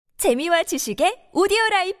재미와 지식의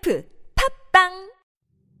오디오라이프 팝빵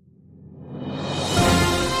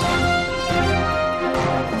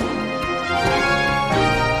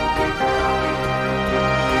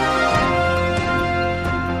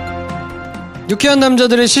유쾌한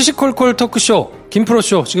남자들의 시시콜콜 토크쇼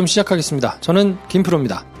김프로쇼 지금 시작하겠습니다. 저는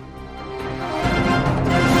김프로입니다.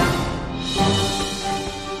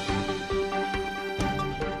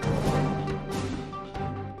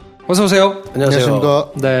 어서오세요.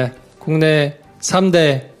 안녕하십니까. 네, 국내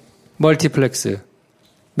 3대 멀티플렉스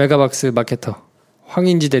메가박스 마케터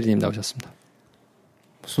황인지 대리님 나오셨습니다.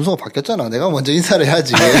 순서가 바뀌었잖아. 내가 먼저 인사를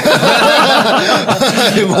해야지.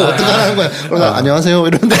 뭐 어떡하라는 거야. 그러다 안녕하세요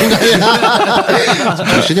이러면 되는 거 아니야.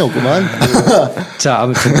 정신이 없구만. 자,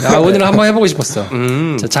 아무튼 오늘은 한번 해보고 싶었어.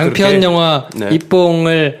 자, 장편 그렇게, 영화 네.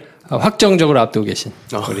 입봉을 확정적으로 앞두고 계신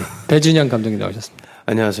우리 배준영 감독님 나오셨습니다.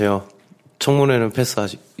 안녕하세요. 청문회는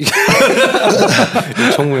패스하시.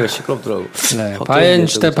 청문회가 시끄럽더라고. 네, 바엔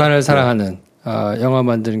슈테판을 사랑하는 영화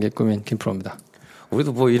만드는 게 꿈인 김프로입니다.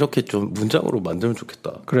 우리도 뭐 이렇게 좀 문장으로 만들면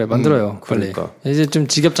좋겠다. 그래, 만들어요. 빨리. 그러니까. 이제 좀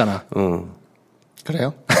지겹잖아.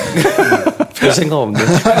 그래요? 별 생각 없네.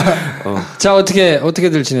 자,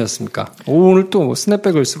 어떻게들 지내셨습니까? 오늘 또 뭐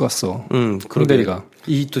스냅백을 쓰고 왔어. 황대리가.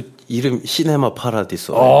 이 또 이름 시네마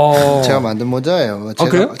파라디소. 제가 만든 모자예요.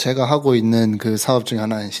 그래요? 제가 하고 있는 그 사업 중에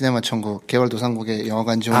하나인 시네마 천국 개발도상국의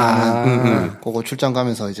영화관 지원하는 그거 출장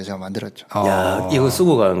가면서 이제 제가 만들었죠. 야, 이거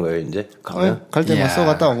쓰고 가는 거예요, 이제? 가면? 갈 때만 써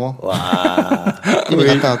갔다 오고. 와. 이미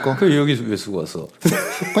갔다 왔고. 그 여기 왜 쓰고 왔어?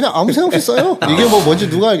 그냥 아무 생각 없이 써요. 이게 뭐 뭔지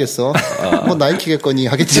누가 알겠어. 뭐 나이키겠거니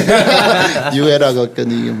하겠지.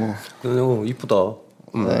 뉴에라겠거니 뭐. 이쁘다.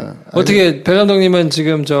 네. 어떻게 배 감독님은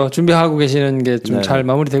지금 저 준비하고 계시는 게 좀 잘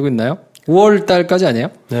마무리되고 있나요? 5월 달까지 아니에요?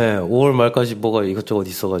 네, 5월 말까지 뭐가 이것저것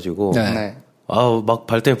있어가지고. 네. 막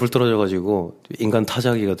발등에 불 떨어져가지고 인간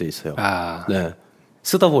타자기가 돼 있어요. 네.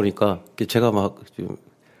 쓰다 보니까 제가 막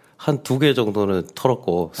한 2개 정도는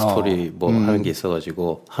털었고 스토리 뭐 하는 게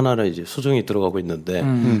있어가지고 하나는 이제 수정이 들어가고 있는데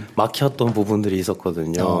막혔던 부분들이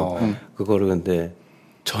있었거든요. 그거를 근데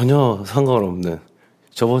전혀 상관없는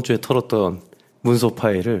저번 주에 털었던 문서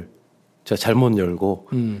파일을 제가 잘못 열고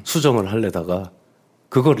수정을 하려다가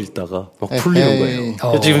그걸 읽다가 막 풀리는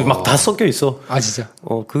거예요. 지금 막 다 섞여 있어. 아, 진짜?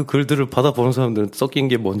 그 글들을 받아보는 사람들은 섞인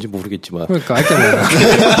게 뭔지 모르겠지만. 그러니까, 알게 몰라.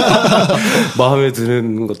 마음에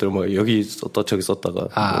드는 것들 막 여기 썼다 저기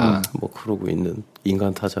썼다가 뭐 그러고 있는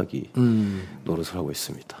인간 타자기 노릇을 하고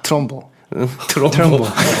있습니다. 트럼보. 트럼보.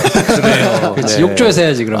 그래요. 그렇지. 네. 욕조에서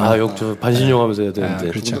해야지, 그러면. 욕조. 반신욕 하면서 해야 되는데.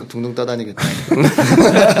 그렇죠. 둥둥 떠다니겠다.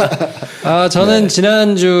 저는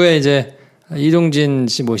지난주에 이제 이동진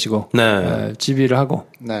씨 모시고 집위를 하고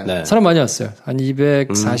네. 사람 많이 왔어요. 한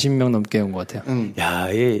 240명 넘게 온 것 같아요. 야,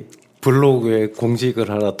 이 블로그에 공직을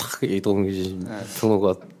하나 탁 이동진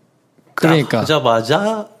등호가 그러니까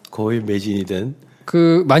하자마자 거의 매진이 된.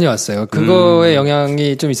 많이 왔어요. 그거의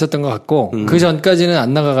영향이 좀 있었던 것 같고, 그 전까지는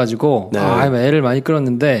안 나가가지고, 애를 많이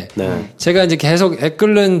끌었는데, 제가 이제 계속 애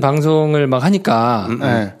끓는 방송을 막 하니까,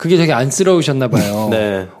 그게 되게 안쓰러우셨나봐요.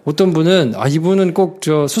 네. 어떤 분은, 이분은 꼭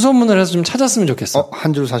수소문을 해서 좀 찾았으면 좋겠어.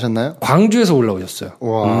 한 줄 사셨나요? 광주에서 올라오셨어요.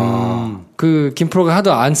 와. 김프로가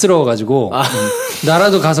하도 안쓰러워가지고,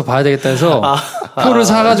 나라도 가서 봐야 되겠다 해서, 표를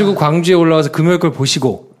사가지고 광주에 올라와서 금요일 걸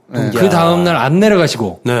보시고, 그 다음날 안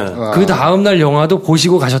내려가시고, 그 다음날 영화도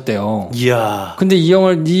보시고 가셨대요. 이야. 근데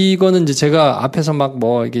이거는 이제 제가 앞에서 막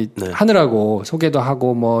뭐, 이게 하느라고, 소개도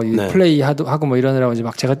하고, 뭐, 플레이 하고 뭐 이러느라고 이제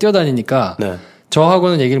막 제가 뛰어다니니까,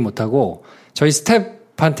 저하고는 얘기를 못하고, 저희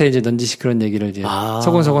스텝한테 이제 넌지시 그런 얘기를 이제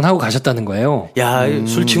서곤서곤 하고 가셨다는 거예요. 야,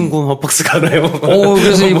 술친구 한 박스 가나요?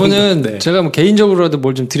 그래서 이분은 제가 뭐 개인적으로라도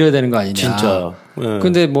뭘 좀 드려야 되는 거 아니냐. 진짜.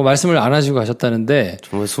 근데 뭐 말씀을 안 하시고 가셨다는데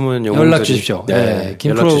정말 숨은 연락 주십시오. 네,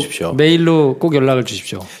 김프로 연락 주십시오. 메일로 꼭 연락을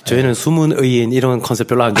주십시오. 저희는 숨은 의인 이런 컨셉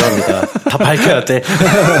별로 안 좋아합니다. 다 밝혀야 돼.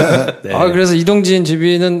 네. 그래서 이동진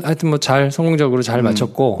집이는 하여튼 뭐 성공적으로 잘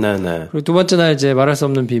마쳤고. 그리고 두 번째 날 이제 말할 수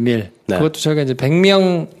없는 비밀. 그것도 저희가 이제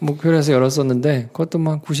 100명 목표로 해서 열었었는데 그것도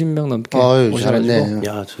뭐 한 90명 넘게 오셔가지고.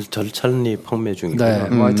 야, 절찬리 판매 중이구나. 네,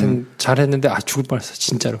 뭐 하여튼 잘했는데 죽을 뻔했어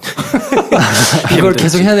진짜로. 이걸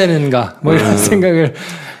계속 해야 되는가 뭐 이런 생각을.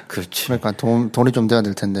 그렇지. 그러니까 돈이 좀 돼야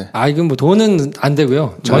될 텐데. 이건 뭐 돈은 안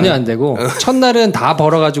되고요. 전혀 안 되고. 첫날은 다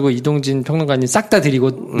벌어가지고 이동진 평론가님 싹 다 드리고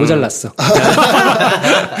모자랐어.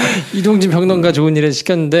 이동진 평론가 좋은 일을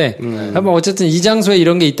시켰는데, 한번 어쨌든 이 장소에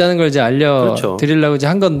이런 게 있다는 걸 이제 알려드리려고 이제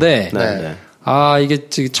한 건데, 이게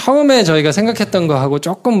지금 처음에 저희가 생각했던 거하고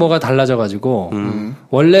조금 뭐가 달라져가지고,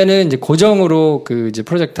 원래는 이제 고정으로 이제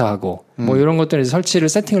프로젝터하고, 뭐 이런 것들을 설치를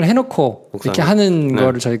세팅을 해놓고, 이렇게 하는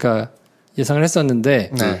거를 저희가 예상을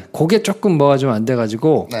했었는데 네. 그게 조금 뭐가 좀 안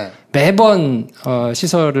돼가지고 네. 매번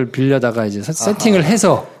시설을 빌려다가 이제 세팅을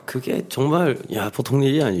해서 그게 정말 보통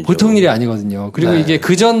일이 아니죠. 보통 일이 아니거든요. 그리고 이게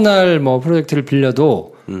그 전날 뭐 프로젝트를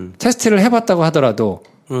빌려도 테스트를 해봤다고 하더라도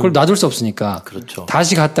그걸 놔둘 수 없으니까 그렇죠.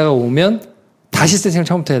 다시 갔다가 오면 다시 세팅을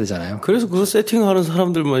처음부터 해야 되잖아요. 그래서 그 세팅하는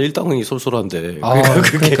사람들만 일당이 쏠쏠한데.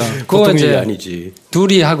 그러니까. 보통 일이 아니지.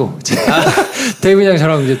 둘이 하고.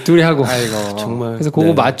 데이브니어처럼 이제 둘이 하고. 아이고. 정말. 그래서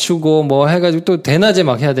그거 맞추고 뭐 해가지고 또 대낮에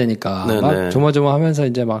막 해야 되니까. 막 조마조마 하면서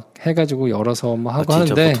이제 막 해가지고 열어서 뭐 하고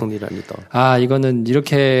진짜 하는데. 보통 일 아니다. 이거는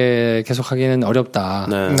이렇게 계속 하기는 어렵다.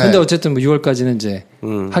 네. 근데 어쨌든 뭐 6월까지는 이제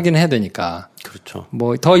하긴 해야 되니까. 그렇죠.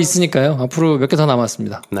 뭐 더 있으니까요. 앞으로 몇 개 더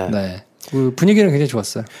남았습니다. 네. 그 분위기는 굉장히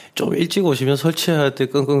좋았어요. 좀 일찍 오시면 설치할 때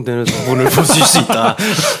끙끙대는 부분을 보실 수 있다.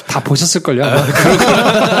 다 보셨을걸요.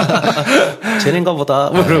 쟤네인가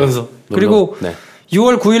보다. 뭐 이러면서. 그리고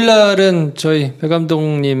 6월 9일 날은 저희 배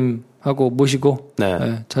감독님하고 모시고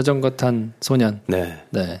자전거 탄 소년. 네.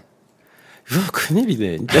 이거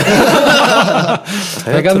큰일이네.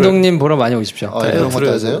 배 감독님 보러 많이 오십시오. 그런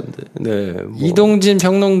것도 하세요? 네. 이동진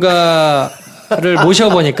평론가를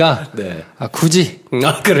모셔보니까 굳이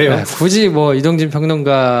그래요? 굳이 뭐 이동진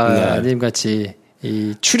평론가님 같이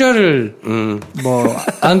이 출혈을 뭐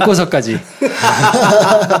안고서까지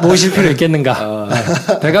모실 필요 있겠는가?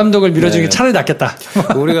 배 감독을 밀어주는 게 차라리 낫겠다.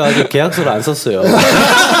 우리가 아직 계약서를 안 썼어요.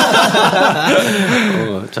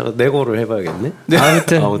 내고를 해봐야겠네.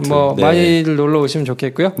 아무튼 뭐 많이들 놀러 오시면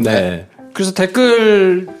좋겠고요. 네. 그래서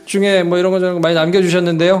댓글 중에 뭐 이런 거 저런 거 많이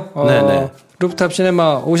남겨주셨는데요. 루프탑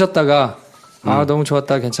시네마 오셨다가 너무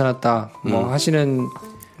좋았다, 괜찮았다. 뭐 하시는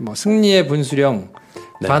뭐 승리의 분수령.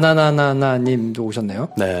 바나나나님도 오셨네요.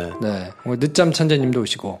 뭐 늦잠 천재님도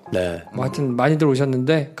오시고. 뭐 하여튼 많이들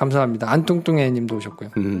오셨는데 감사합니다. 안뚱뚱해님도 오셨고요.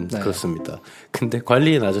 그렇습니다. 근데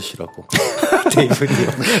관리인 아저씨라고 데이브니어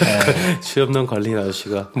취업난 관리인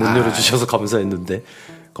아저씨가 문 열어주셔서 감사했는데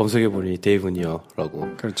검색해보니 데이브니어라고.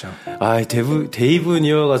 그렇죠.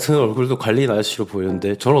 데이브니어 같은 얼굴도 관리인 아저씨로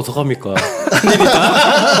보이는데 저는 어떡합니까?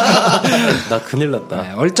 큰일이다. 나 큰일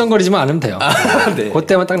났다. 얼쩡거리지만 않으면 돼요.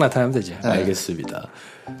 그때만 딱 나타나면 되지. 알겠습니다.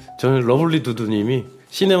 저는 러블리 두두님이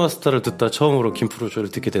시네마스타를 듣다 처음으로 김프로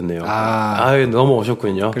쇼를 듣게 됐네요.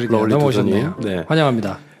 넘어오셨군요. 러블리 넘어오셨네요. 네.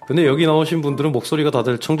 환영합니다. 근데 여기 나오신 분들은 목소리가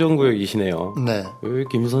다들 청정구역이시네요. 여기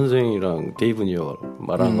김 선생이랑 데이브니어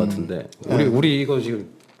말하는 것 같은데 우리 이거 지금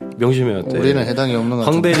명심해야 돼. 우리는 해당이 없는 것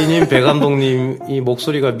같은데. 황대리님, 배 감독님이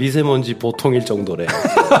목소리가 미세먼지 보통일 정도래.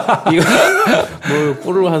 이거 뭘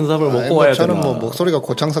꿀을 한 삽을 먹고 와야 되나. 저는 뭐 목소리가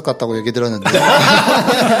고창석 같다고 얘기 들었는데.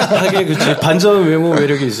 하긴 그치. 반전 외모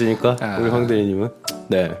매력이 있으니까 우리 황대리님은.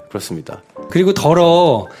 네, 그렇습니다. 그리고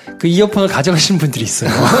그 이어폰을 가져가신 분들이 있어요.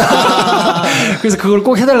 그래서 그걸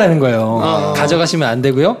꼭 해달라는 거예요. 가져가시면 안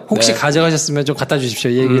되고요. 혹시 가져가셨으면 좀 갖다 주십시오.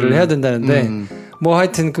 이 얘기를 해야 된다는데. 뭐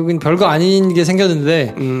하여튼 그건 별거 아닌 게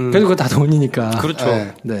생겼는데 그래도 그거 다 돈이니까. 그렇죠.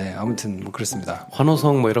 네, 아무튼 뭐 그렇습니다.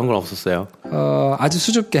 환호성 뭐 이런 건 없었어요? 아주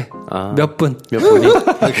수줍게 몇 분이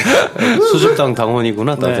수줍당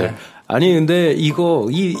당원이구나 다들. 아니 근데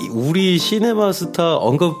우리 시네마스타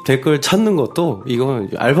언급 댓글 찾는 것도 이건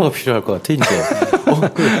알바가 필요할 것 같아 이제.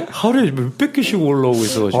 하루에 몇백 개씩 올라오고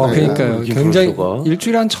있어가지고. 그러니까요. 굉장히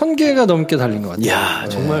일주일에 한 1000개가 넘게 달린 것 같아요. 이야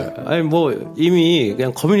정말 아니 뭐 이미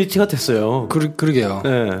그냥 커뮤니티가 됐어요. 그러게요.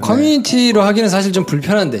 커뮤니티로 하기는 사실 좀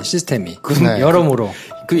불편한데 시스템이 여러모로.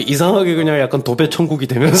 이상하게 그냥 약간 도배 천국이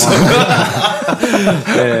되면서.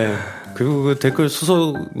 그리고 그 댓글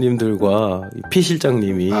수석님들과 피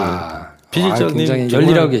실장님이 피실장님 굉장히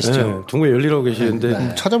열일하고 계시죠. 정말 열일하고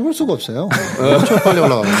계시는데 찾아볼 수가 없어요. 엄청 빨리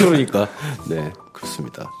올라가요. 그러니까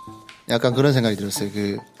그렇습니다. 약간 그런 생각이 들었어요.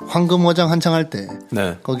 그 황금어장 한창 할 때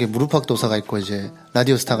거기 무릎팍도사가 있고 이제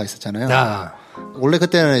라디오스타가 있었잖아요. 원래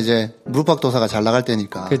그때는 이제 무릎팍도사가 잘 나갈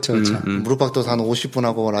때니까. 그렇죠. 무릎팍도사 한 50분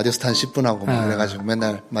하고 라디오스타 한 10분 하고 그래가지고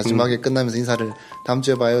맨날 마지막에 끝나면서 인사를 다음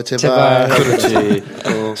주에 봐요 제발. 그렇지.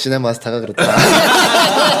 또 시네마스타가 그렇다.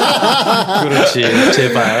 그렇지.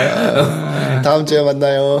 제발. 다음 주에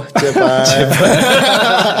만나요. 제발.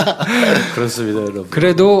 그렇습니다, 여러분.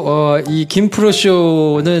 그래도 이 김프로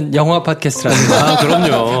쇼는 영화 팟캐스트랍니다.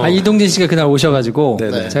 그럼요. 이동진 씨가 그날 오셔가지고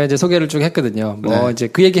제가 이제 소개를 쭉 했거든요. 이제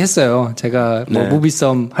그 얘기 했어요. 제가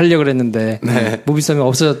무비썸 하려고 그랬는데 무비썸이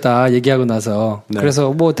없어졌다 얘기하고 나서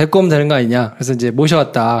그래서 뭐 데리고 오면 되는 거 아니냐. 그래서 이제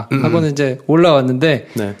모셔왔다 하고는 이제 올라왔는데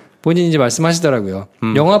본인이 이제 말씀하시더라고요.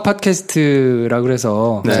 영화 팟캐스트라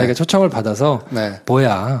그래서 자기가 초청을 받아서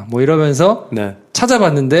뭐야 뭐 이러면서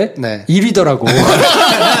찾아봤는데 1위더라고.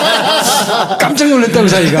 깜짝 놀랐다고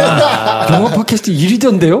자기가. 영화 팟캐스트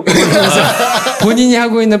 1위던데요? 그래서 본인이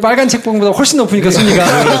하고 있는 빨간 책봉보다 훨씬 높으니까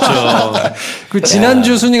순위가. 그렇죠. 그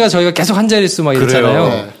지난주 순위가 저희가 계속 한 자릿수 막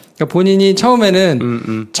이랬잖아요. 그러니까 본인이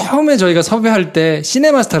처음에 저희가 섭외할 때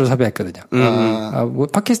시네마스타로 섭외했거든요. 뭐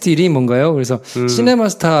팟캐스트 이름이 뭔가요? 그래서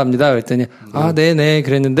시네마스타입니다. 그랬더니 네네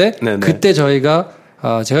그랬는데 네네. 그때 저희가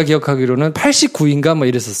제가 기억하기로는 89인가 뭐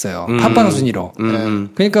이랬었어요. 팟빵 순위로.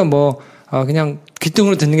 그러니까 뭐 그냥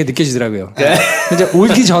귀등으로 듣는 게 느껴지더라고요. 네. 이제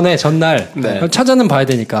오기 전에 전날 네. 찾아는 봐야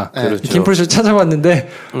되니까 네. 그렇죠. 김프로쇼 찾아봤는데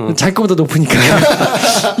자기 거보다 높으니까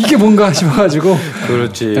이게 뭔가 싶어가지고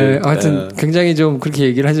그렇지. 네, 하여튼 네. 굉장히 좀 그렇게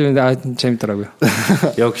얘기를 해주는데 재밌더라고요.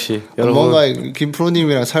 역시 여러분 뭔가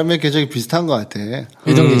김프로님이랑 삶의 궤적이 비슷한 것 같아.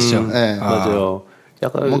 이동계시죠. 네. 맞아요.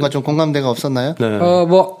 약간 뭔가 좀 공감대가 없었나요? 네.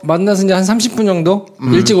 뭐 만나서 이제 한 30분 정도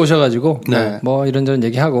일찍 오셔가지고 네. 뭐 이런저런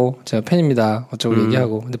얘기하고 제가 팬입니다 어쩌고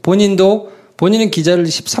얘기하고 근데 본인은 기자를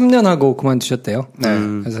 13년 하고 그만두셨대요. 네.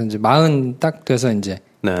 그래서 이제 40 딱 돼서 이제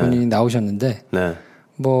네. 본인이 나오셨는데 네.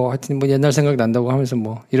 뭐 하여튼 뭐 옛날 생각 난다고 하면서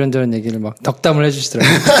뭐 이런저런 얘기를 막 덕담을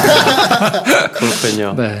해주시더라고요.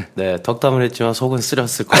 그렇군요. 네. 네, 덕담을 했지만 속은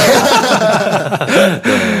쓰렸을 거예요. 네.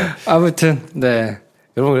 아무튼 네.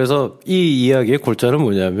 여러분 그래서 이 이야기의 골자는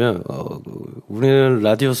뭐냐면 우리는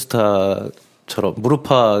라디오스타처럼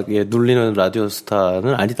무릎팍에 눌리는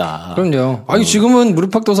라디오스타는 아니다. 그럼요. 아니 지금은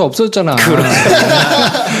무릎팍도사 없어졌잖아.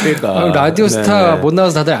 그러니까 라디오스타 못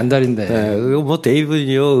나와서 다들 안달인데. 네, 뭐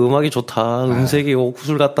데이브니어 음악이 좋다, 음색이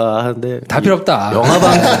구슬 같다 하는데 다 필요 없다.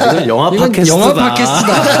 영화 팟캐스트다. 영화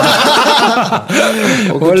팟캐스트다.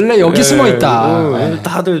 원래 여기 숨어 있다.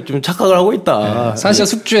 다들 좀 착각을 하고 있다. 사실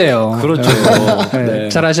숙주예요. 그렇죠. 네.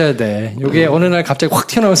 잘 아셔야 돼. 이게 어느 날 갑자기 확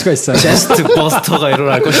튀어나올 수가 있어요. 제스트 버스터가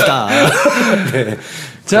일어날 것이다. 네.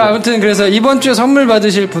 자, 아무튼 그래서 이번 주에 선물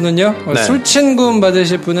받으실 분은요. 네. 술친구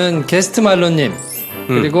받으실 분은 게스트말론님.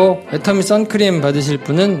 그리고 애터미 선크림 받으실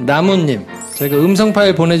분은 나무님. 저희가 음성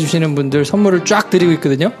파일 보내주시는 분들 선물을 쫙 드리고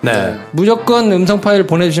있거든요. 네. 무조건 음성 파일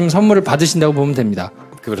보내주시면 선물을 받으신다고 보면 됩니다.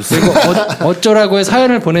 그렇습니다. 그리고 어쩌라고의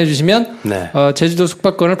사연을 보내주시면 네. 제주도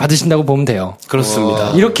숙박권을 받으신다고 보면 돼요.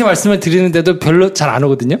 그렇습니다. 이렇게 말씀을 드리는데도 별로 잘 안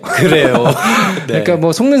오거든요. 그래요. 네. 그러니까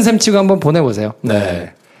뭐 속는 셈 치고 한번 보내보세요.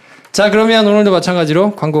 네. 자, 그러면 오늘도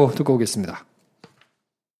마찬가지로 광고 듣고 오겠습니다.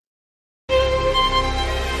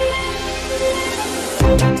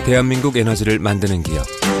 대한민국 에너지를 만드는 기업.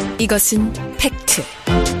 이것은 팩트.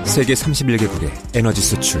 세계 31개국의 에너지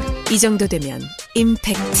수출. 이 정도 되면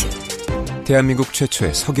임팩트. 대한민국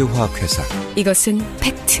최초의 석유화학회사. 이것은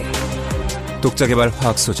팩트. 독자개발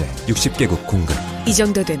화학소재 60개국 공급. 이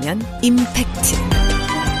정도 되면 임팩트.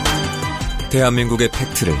 대한민국의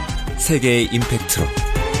팩트를 세계의 임팩트로.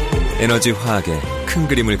 에너지 화학의 큰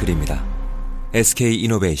그림을 그립니다.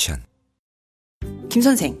 SK이노베이션. 김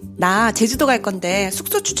선생, 나 제주도 갈 건데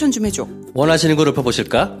숙소 추천 좀 해줘. 원하시는 거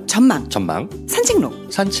읊어보실까? 전망,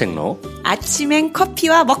 산책로, 아침엔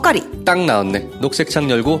커피와 먹거리. 딱 나왔네. 녹색창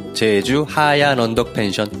열고 제주 하얀 언덕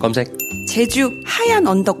펜션 검색. 제주 하얀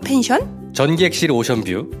언덕 펜션? 전기객실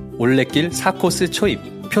오션뷰, 올레길 4코스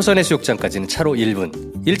초입, 표선해 수욕장까지는 차로 1분.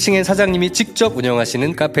 1층엔 사장님이 직접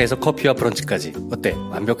운영하시는 카페에서 커피와 브런치까지. 어때?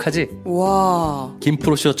 완벽하지? 와.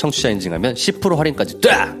 김프로쇼 청취자 인증하면 10% 할인까지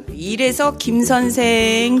딱! 이래서 김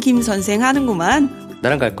선생 하는구만.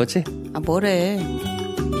 나랑 갈 거지? 뭐래.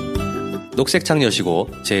 녹색창 여시고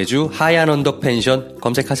제주 하얀 언덕 펜션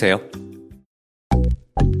검색하세요.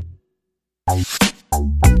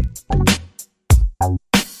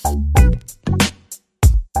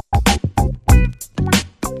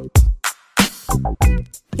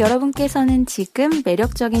 여러분께서는 지금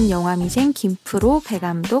매력적인 영화미생 김프로,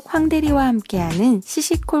 배감독 황대리와 함께하는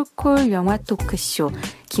시시콜콜 영화 토크쇼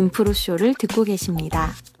김프로쇼를 듣고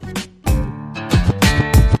계십니다.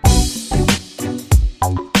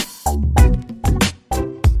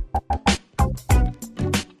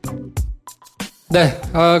 네,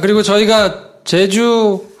 그리고 저희가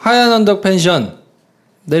제주 하얀 언덕 펜션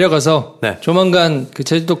내려가서 네. 조만간 그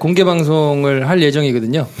제주도 공개 방송을 할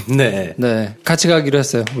예정이거든요. 네. 네. 같이 가기로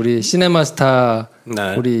했어요. 우리 시네마스타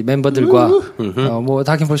네. 우리 멤버들과 뭐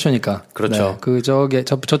다킴포쇼니까. 그렇죠. 네. 그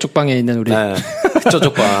저쪽 방에 있는 우리 네.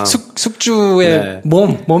 저쪽 방 숙주의 네.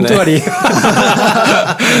 몸뚱아리.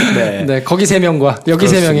 네. 네. 거기 3명과 여기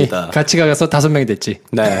그렇습니다. 3명이 같이 가서 5명이 됐지.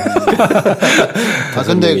 네.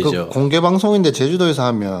 근데 그 공개 방송인데 제주도에서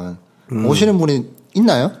하면 오시는 분이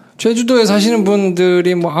있나요? 제주도에 사시는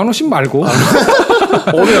분들이 뭐 안 오신 말고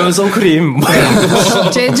오면 선크림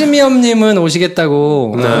재즈미엄님은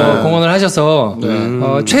오시겠다고 네. 공언을 하셔서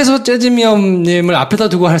최소 재즈미엄님을 앞에다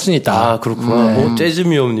두고 할 수는 있다. 아 그렇구나. 네.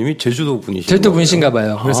 재즈미엄님이 제주도 분이신가요? 제주도 분이신가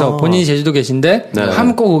봐요. 그래서 본인이 제주도 계신데 네.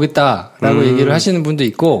 하면 꼭 오겠다라고 얘기를 하시는 분도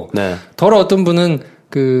있고 네. 더러 어떤 분은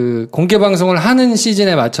그 공개 방송을 하는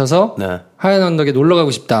시즌에 맞춰서 네. 하얀 언덕에 놀러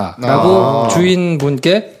가고 싶다라고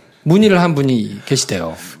주인분께 문의를 한 분이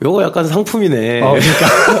계시대요. 요거 약간 상품이네.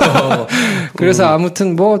 그러니까. 그래서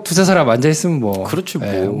아무튼 뭐 두세 사람 앉아있으면 뭐. 그렇지 뭐.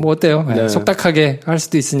 네, 뭐 어때요? 네. 속닥하게 할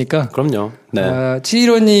수도 있으니까. 그럼요. 네.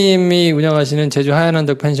 치히로님이 운영하시는 제주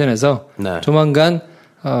하얀언덕 펜션에서 조만간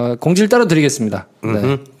공지를 따로 드리겠습니다.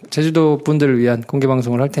 네. 제주도 분들을 위한 공개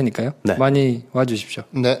방송을 할 테니까요. 네. 많이 와주십시오.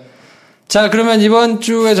 네. 자, 그러면 이번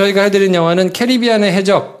주에 저희가 해드린 영화는 캐리비안의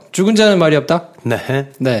해적, 죽은자는 말이없다. 네.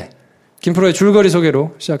 네. 김프로의 줄거리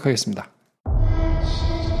소개로 시작하겠습니다.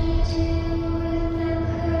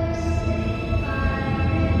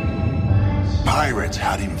 Pirates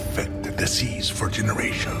had infected the seas for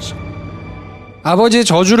generations. 아버지의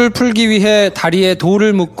저주를 풀기 위해 다리에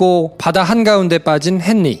돌을 묶고 바다 한가운데 빠진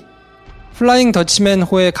헨리. 플라잉 더치맨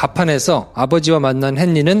호의 갑판에서 아버지와 만난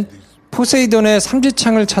헨리는 포세이돈의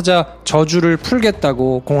삼지창을 찾아 저주를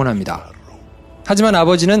풀겠다고 공언합니다. 하지만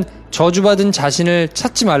아버지는 저주받은 자신을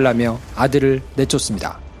찾지 말라며 아들을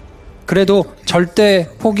내쫓습니다. 그래도 절대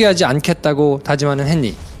포기하지 않겠다고 다짐하는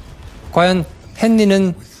헨리. 과연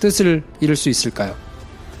헨리는 뜻을 이룰 수 있을까요?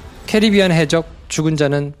 캐리비안 해적 죽은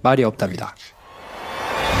자는 말이 없답니다.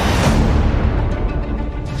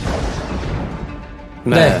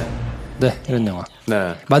 네. 네, 이런 영화.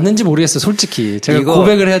 네. 맞는지 모르겠어, 솔직히. 제가 이거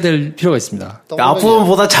고백을 해야 될 필요가 있습니다.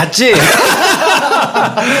 앞부분보다 잦지?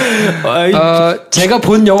 제가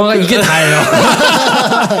본 영화가 이게 다예요.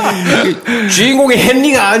 주인공이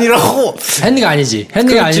헨리가 아니라고. 헨리가 아니지.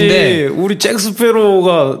 헨리가 아닌데. 우리 잭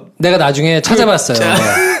스페로가. 내가 나중에 찾아봤어요.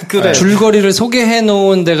 그래. 줄거리를 소개해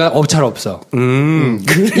놓은 데가 잘 없어.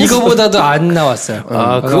 이거보다도 안 나왔어요.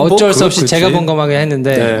 어쩔 수 없이 제가 본 것만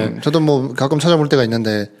했는데. 네. 저도 뭐 가끔 찾아볼 때가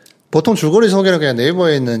있는데. 보통 줄거리 소개는 그냥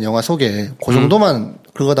네이버에 있는 영화 소개, 그 정도만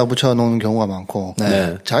긁어다 붙여놓은 경우가 많고,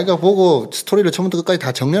 네. 자기가 보고 스토리를 처음부터 끝까지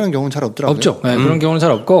다 정리하는 경우는 잘 없더라고요. 없죠. 네, 그런 경우는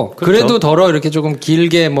잘 없고, 그렇죠. 그래도 덜어 이렇게 조금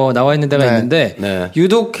길게 뭐 나와 있는 데가 있는데,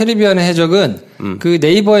 유독 캐리비안의 해적은 그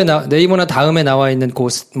네이버나 다음에 나와 있는 그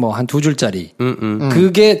뭐 한 2줄짜리,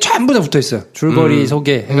 그게 전부 다 붙어 있어요. 줄거리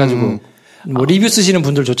소개 해가지고. 뭐 리뷰 쓰시는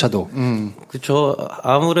분들조차도. 그렇죠.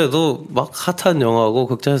 아무래도 막 핫한 영화고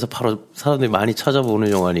극장에서 바로 사람들이 많이 찾아보는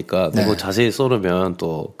영화니까 그거 자세히 써놓으면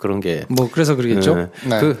또 그런 게 뭐 그래서 그러겠죠.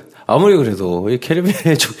 네. 아무리 그래도 이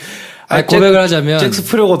캐리비안의 고백을 하자면 잭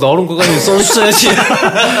스프레오가 넣은 것까지 써줘야지.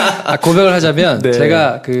 고백을 하자면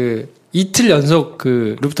제가 이틀 연속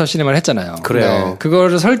루프탑 시네마를 했잖아요. 그래요. 네.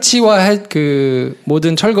 그거를 설치와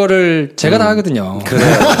모든 철거를 제가 다 하거든요.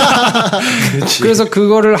 그래요. 그래서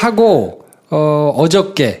그거를 하고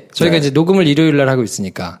어저께 저희가 이제 녹음을 일요일 날 하고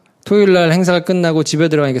있으니까 토요일 날 행사가 끝나고 집에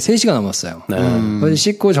들어가니까 3시가 넘었어요. 그래서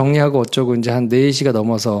씻고 정리하고 어쩌고 이제 한 4시가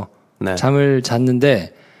넘어서 잠을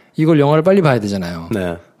잤는데 이걸 영화를 빨리 봐야 되잖아요.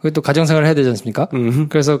 그게 또 가정생활을 해야 되지 않습니까?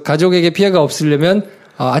 그래서 가족에게 피해가 없으려면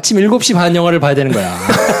아침 7시 반 영화를 봐야 되는 거야.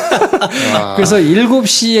 그래서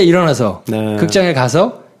 7시에 일어나서 극장에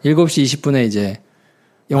가서 7시 20분에 이제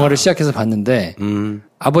영화를 시작해서 봤는데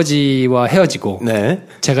아버지와 헤어지고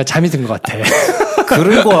제가 잠이 든 것 같아.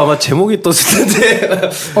 그리고 아마 제목이 떴을 텐데.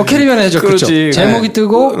 캐리비안의 해적 그렇죠. 제목이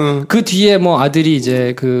뜨고 그 뒤에 뭐 아들이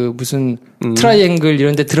이제 무슨 트라이앵글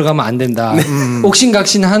이런 데 들어가면 안 된다.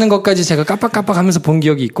 옥신각신 하는 것까지 제가 깜빡깜빡 하면서 본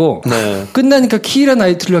기억이 있고 끝나니까 키이라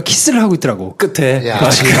나이틀리와 키스를 하고 있더라고. 끝에. 야,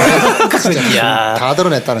 야. 다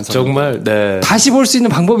드러냈다는 소리. 정말 다시 볼 수 있는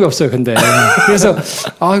방법이 없어요. 근데 그래서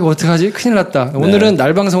이거 어떡하지? 큰일 났다. 오늘은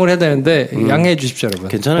날 방송을 해야 되는데 양해해 주십시오, 여러분.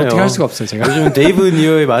 괜찮아요. 어떻게 할 수가 없어요, 제가. 요즘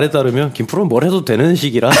데이브니어의 말에 따르면 김프로는 뭘 해도 되는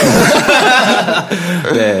시기라.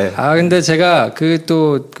 네. 근데 제가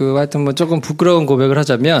하여튼 뭐 조금 부끄러운 고백을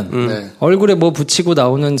하자면 얼굴에 뭐 붙이고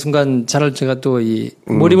나오는 순간 잘 제가 또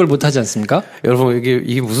몰입을 못 하지 않습니까? 여러분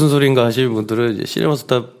이게 무슨 소린가 하시는 분들은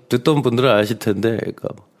시네마스타 듣던 분들은 아실 텐데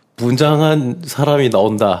분장한 사람이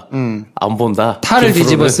나온다. 안 본다. 탈을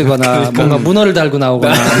뒤집어 쓰거나 그러니까. 뭔가 문어를 달고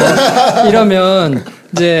나오거나 뭐 이러면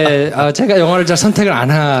이제 제가 영화를 잘 선택을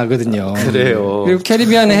안 하거든요. 그래요. 그리고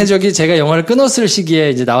캐리비안의 해적이 제가 영화를 끊었을 시기에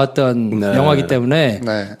이제 나왔던 영화이기 때문에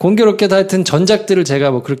공교롭게도 하여튼 전작들을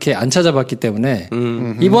제가 뭐 그렇게 안 찾아봤기 때문에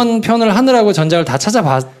이번 편을 하느라고 전작을 다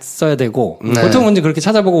찾아봤어야 되고 보통은 이제 그렇게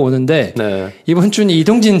찾아보고 오는데 이번 주는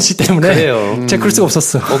이동진 씨 때문에 제가 그럴 수가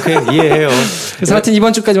없었어. 오케이, 이해해요. 그래서 하여튼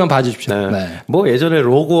이번 주까지만 봐주십시오. 뭐 예전에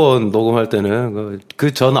로그원 녹음할 때는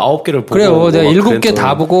그 전 9개를 보고 그래요. 내가 7개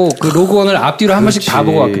다 보고 그 로그원을 앞뒤로 한 번씩 다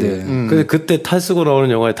보고 왔거든. 근데 그때 탈쓰고 나오는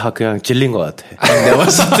영화에 다 그냥 질린 것 같아. 내가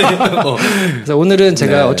봤을 때. 그래서 오늘은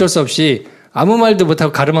제가 어쩔 수 없이 아무 말도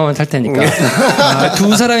못하고 가르마만 탈 테니까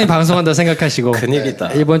두 사람이 방송한다 생각하시고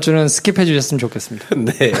큰일이다. 이번 주는 스킵해 주셨으면 좋겠습니다.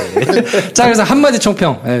 네. 자, 그래서 한마디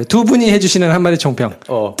총평. 두 분이 해주시는 한마디 총평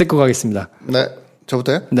듣고 가겠습니다. 네.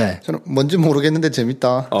 저부터요? 네. 저는 뭔지 모르겠는데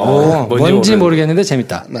재밌다. 뭔지 모르겠는데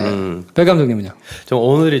재밌다. 네. 배 감독님은요? 좀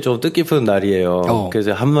오늘이 좀 뜻깊은 날이에요.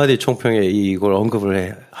 그래서 한마디 총평에 이걸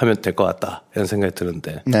언급을 하면 될 것 같다. 이런 생각이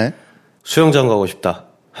드는데. 네. 수영장 가고 싶다.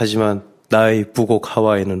 하지만 나의 부곡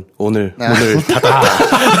하와이는 오늘 문을 닫았다.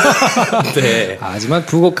 네. 하지만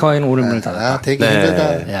부곡 하와이는 오늘 문을 닫았다. 되게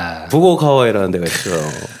힘들다. 야. 부곡 하와이라는 데가 있어요.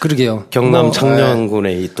 그러게요. 경남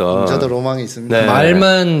창녕군에 있던. 저도 로망이 있습니다. 네.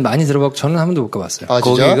 말만 많이 들어봤고 저는 한 번도 못 가봤어요.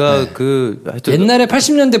 거기가 하여튼 옛날에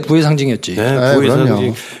 80년대 부의 상징이었지. 네, 부의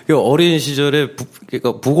상징. 어린 시절에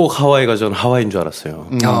그러니까 부곡 하와이가 저는 하와이인 줄 알았어요.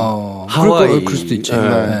 하와이. 그럴 수도 있죠.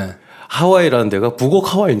 네. 하와이라는 데가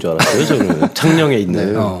부곡 하와이인 줄 알았어요. 저는 창녕에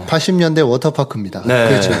있는. 80년대 워터파크입니다. 네.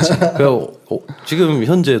 그렇죠. 지금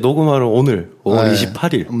현재 녹음하는 오늘 5월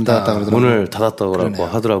 28일 문을 닫았다고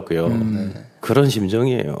하더라고요. 그런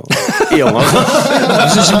심정이에요. 이 영화가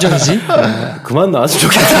무슨 심정이지? 그만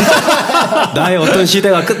나왔으면 좋겠다. 나의 어떤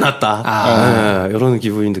시대가 끝났다. 이런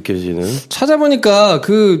기분이 느껴지는. 찾아보니까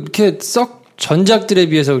이렇게 썩 전작들에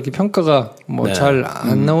비해서 그렇게 평가가 잘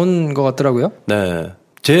안 나온 것 같더라고요. 네.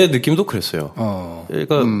 제 느낌도 그랬어요.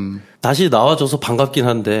 그러니까 다시 나와줘서 반갑긴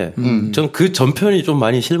한데 전 그 전편이 좀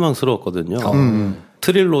많이 실망스러웠거든요.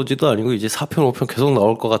 트릴로지도 아니고 이제 4편, 5편 계속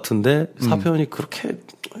나올 것 같은데 4편이 그렇게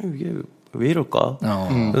이게 왜 이럴까?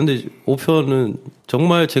 그런데 5편은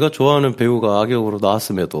정말 제가 좋아하는 배우가 악역으로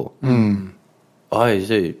나왔음에도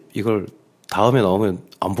이제 이걸 다음에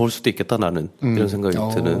나오면 안 볼 수도 있겠다 나는 이런 생각이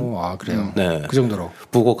드는. 그래요. 네. 그 정도로.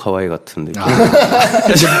 부곡 하와이 같은 느낌.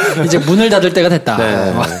 이제 문을 닫을 때가 됐다.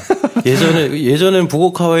 네. 예전엔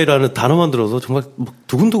부곡 하와이라는 단어만 들어도 정말 막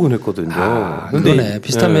두근두근했거든요. 그러네.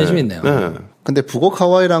 비슷한 면이 좀 있네요. 네. 근데 부곡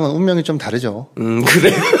하와이랑은 운명이 좀 다르죠.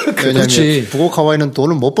 그래. 그렇지. 부곡 하와이는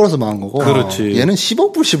돈을 못 벌어서 망한 거고. 그렇지. 얘는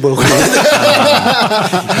 10억 불씩 벌고.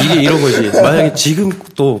 이게 이런 거지. 만약에 지금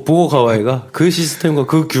또 부곡 하와이가 그 시스템과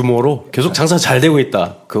그 규모로 계속 장사 잘 되고 있다.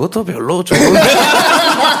 그것도 별로 좀. 그것도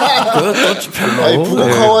별로. 아니,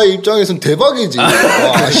 부곡 하와이 입장에서는 대박이지.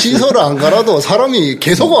 시설을 안 갈아도 사람이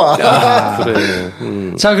계속 와. 그래.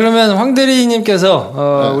 자, 그러면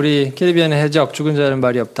황대리님께서 우리 캐리비안의 해적 죽은 자는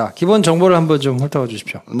말이 없다. 기본 정보를 한번 좀 훑어봐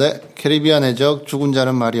주십시오. 네, 캐리비안 해적 죽은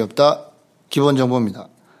자는 말이 없다. 기본 정보입니다.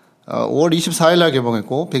 5월 24일 날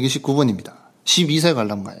개봉했고 129분입니다. 12세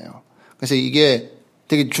관람가예요. 그래서 이게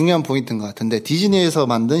되게 중요한 포인트인 것 같은데 디즈니에서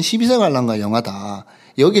만든 12세 관람가 영화다.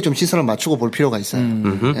 여기에 좀 시선을 맞추고 볼 필요가 있어요.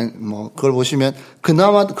 그걸 보시면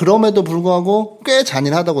그나마 그럼에도 불구하고 꽤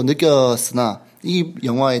잔인하다고 느꼈으나 이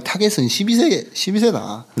영화의 타겟은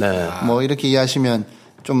 12세다. 네. 이렇게 이해하시면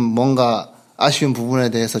좀 뭔가 아쉬운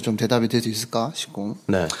부분에 대해서 좀 대답이 될 수 있을까 싶고.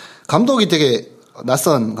 네. 감독이 되게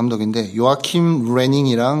낯선 감독인데 요아킴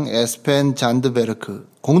레닝이랑 에스펜 잔드베르크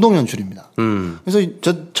공동 연출입니다. 그래서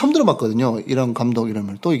저 처음 들어봤거든요. 이런 감독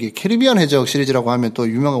이름을. 또 이게 캐리비안 해적 시리즈라고 하면 또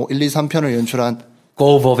유명한 1, 2, 3편을 연출한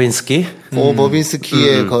고 버빈스키? 고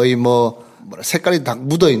버빈스키의 거의 색깔이 다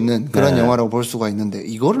묻어있는 그런 영화라고 볼 수가 있는데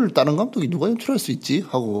이거를 다른 감독이 누가 연출할 수 있지?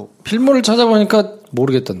 하고 필모를 찾아보니까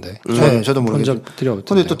모르겠던데. 네, 저도 모르겠어요.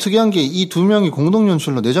 근데 또 특이한 게 이 두 명이 공동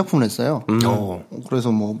연출로 4작품을 했어요.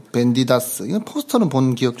 그래서 밴디다스 이건 포스터는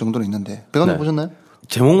본 기억 정도는 있는데 배감독 보셨나요?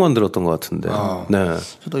 제목만 들었던 것 같은데. 네.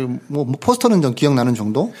 저도 포스터는 좀 기억나는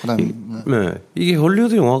정도? 그다음에 이게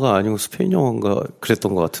헐리우드 영화가 아니고 스페인 영화인가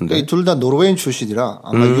그랬던 것 같은데. 둘 다 노르웨이 출신이라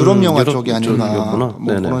아마 유럽 영화 쪽이 아닌가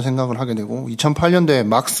그런 생각을 하게 되고 2008년도에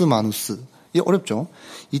막스 마누스 이게 어렵죠.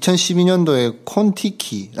 2012년도에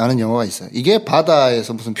콘티키라는 영화가 있어요. 이게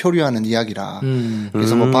바다에서 무슨 표류하는 이야기라.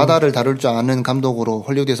 그래서 바다를 다룰 줄 아는 감독으로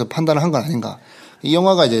헐리우드에서 판단을 한 건 아닌가. 이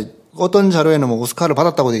영화가 이제 어떤 자료에는 오스카를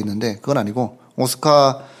받았다고 돼 있는데 그건 아니고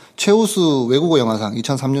오스카 최우수 외국어 영화상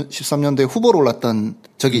 2013년도에 후보로 올랐던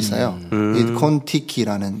적이 있어요. 이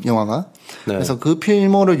콘티키라는 영화가. 네. 그래서 그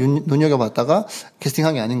필모를 눈여겨봤다가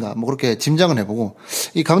캐스팅한 게 아닌가 그렇게 짐작을 해보고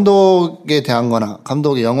이 감독에 대한 거나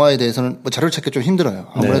감독의 영화에 대해서는 자료를 찾기 좀 힘들어요.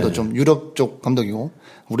 아무래도 좀 유럽 쪽 감독이고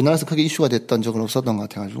우리나라에서 크게 이슈가 됐던 적은 없었던 것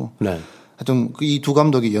같아가지고. 하여튼 이 두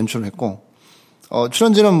감독이 연출을 했고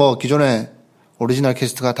출연진은 기존에 오리지널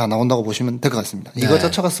캐스트가 다 나온다고 보시면 될 것 같습니다. 이거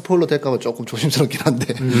자체가 스포일러 될까봐 조금 조심스럽긴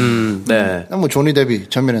한데. 네. 조니 데비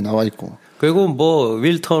전면에 나와 있고. 그리고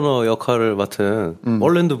윌 터너 역할을 맡은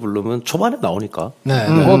올랜도 블룸은 초반에 나오니까. 네.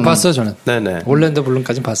 봤어요, 저는. 네네. 올랜도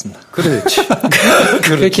블룸까지는 봤습니다. 그렇지.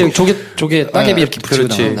 이렇게 조개 따개비 이렇게 붙이고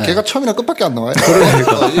나오네. 걔가 처음이랑 끝밖에 안 나와요.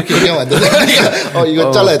 그러니까. 이렇게 얘기하면 안 되네. 이거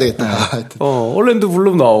잘라야 되겠다. 올랜도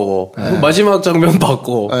블룸 나오고. 마지막 장면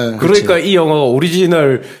봤고. 그러니까 이 영화가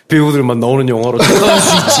오리지널 배우들만 나오는 영화로 생각할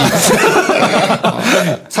수 있지.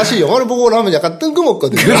 사실 영화를 보고 나면 약간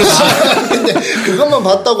뜬금없거든요. 근데 그것만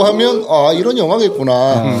봤다고 하면 아, 이런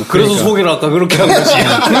영화겠구나. 그래서 소개를 아까 그렇게 한 거지.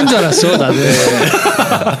 그런 줄 알았어, 나는.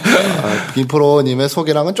 김프로님의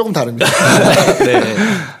소개랑은 조금 다릅니다. 네.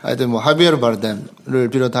 하여튼 뭐, 하비에르 바르뎀을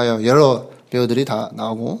비롯하여 여러 배우들이 다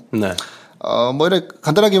나오고. 네. 뭐, 이렇게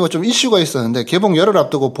간단하게 뭐 좀 이슈가 있었는데, 개봉 열흘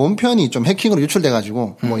앞두고 본편이 좀 해킹으로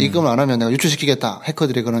유출돼가지고, 뭐, 입금을 안 하면 내가 유출시키겠다.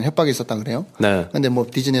 해커들이 그런 협박이 있었다 그래요. 네. 근데 뭐,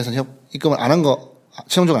 디즈니에서는 입금을 안 한 거,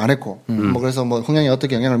 최종적으로 안 했고, 뭐, 그래서 뭐, 흥행에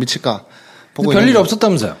어떻게 영향을 미칠까. 보고 별일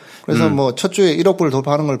없었다면서요. 그래서 뭐, 첫 주에 1억 불을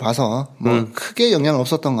돌파하는 걸 봐서, 뭐, 크게 영향은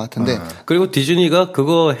없었던 것 같은데. 그리고 디즈니가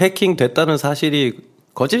그거 해킹 됐다는 사실이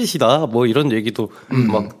거짓이다 뭐 이런 얘기도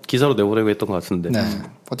막 기사로 내보내고 했던 것 같은데. 네.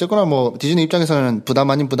 어쨌거나 뭐 디즈니 입장에서는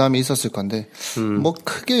부담 아닌 부담이 있었을 건데 뭐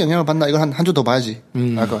크게 영향을 받나 이걸 한 주 더 봐야지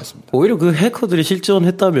알 것 같습니다. 오히려 그 해커들이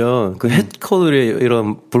실존했다면 그 해커들의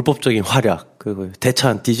이런 불법적인 활약, 그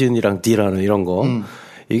대찬 디즈니랑 딜하는 이런 거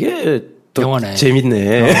이게 또 영화네.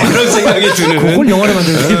 재밌네. 그런 생각이 드는. 그걸 영화를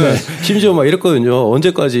만들면 심지어 막 이랬거든요.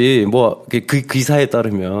 언제까지 뭐 그 기사에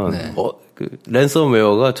따르면 네. 그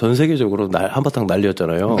랜섬웨어가 전 세계적으로 한바탕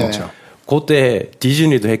난리였잖아요. 그렇죠. 그때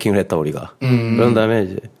디즈니도 해킹을 했다 우리가. 그런 다음에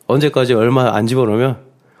이제 언제까지 얼마 안 집어넣으면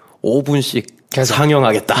 5분씩 계속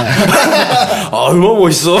상영하겠다. 아, 얼마나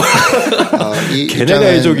멋있어. 걔네가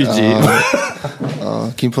해적이지.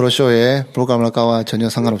 김프로 쇼의 프로그램과와 전혀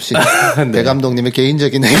상관없이 네. 배 감독님의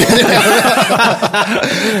개인적인 의견을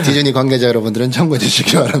디즈니 관계자 여러분들은 참고해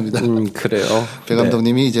주시기 바랍니다. 그래요. 배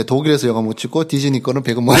감독님이 이제 독일에서 영화 못 찍고 디즈니 거는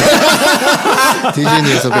배급 못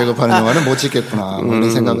디즈니에서 배급하는 영화는 못 찍겠구나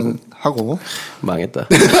이런 생각은 하고 망했다.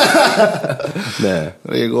 네.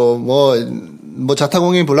 그리고 뭐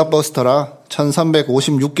자타공인 블록버스터라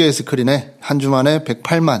 1356개의 스크린에 한 주 만에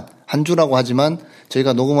 108만 한 주라고 하지만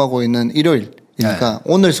저희가 녹음하고 있는 일요일 그러니까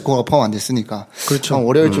오늘 스코어가 포함 안 됐으니까 그렇죠. 한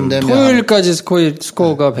월요일쯤 되면 토요일까지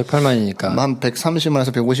스코어가 108만이니까 한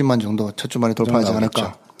 130만에서 150만 정도 첫 주 만에 돌파하지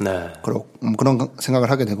않을까. 네. 그런 생각을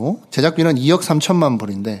하게 되고 제작비는 2억 3천만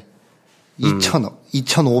불인데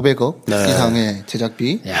 2,500억 네. 이상의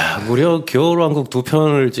제작비. 야, 무려 겨울왕국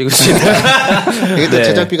 2편을 찍으시네. 이게 또 네.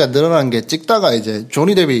 제작비가 늘어난 게 찍다가 이제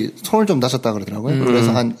조니 뎁이 손을 좀 다쳤다 그러더라고요.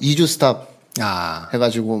 그래서 한 2주 스탑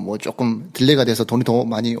해가지고 뭐 조금 딜레이가 돼서 돈이 더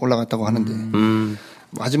많이 올라갔다고 하는데.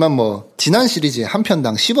 하지만 뭐 지난 시리즈에 한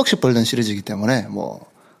편당 10억씩 벌던 시리즈이기 때문에 뭐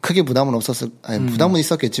크게 부담은 부담은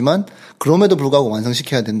있었겠지만 그럼에도 불구하고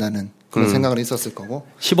완성시켜야 된다는 그런 생각은 있었을 거고.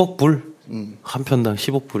 10억 불? 한 편당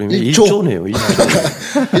 10억 불이면 1조네요.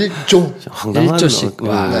 1조. 황당한 1조씩. 네.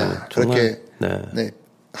 그렇게 네.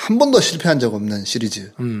 한 번도 실패한 적 없는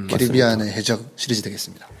시리즈. 캐리비안의 해적 시리즈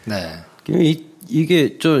되겠습니다. 네.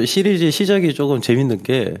 이게 좀 시리즈 시작이 조금 재밌는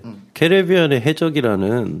게 캐리비안의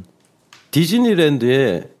해적이라는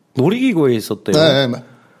디즈니랜드에 놀이기구에 있었대요. 네.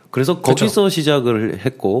 그래서 거기서 시작을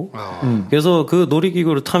했고, 그래서 그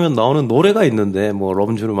놀이기구를 타면 나오는 노래가 있는데, 뭐,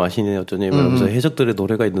 럼주를 마시네, 어쩌니, 이러면서 해적들의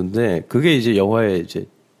노래가 있는데, 그게 이제 영화에 이제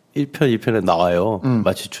 1편, 2편에 나와요.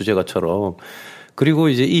 마치 주제가처럼. 그리고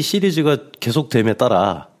이제 이 시리즈가 계속됨에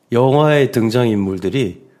따라, 영화의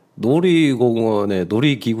등장인물들이 놀이공원에,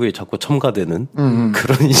 놀이기구에 자꾸 첨가되는,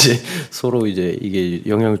 그런 이제 서로 이제 이게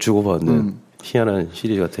영향을 주고받는, 희한한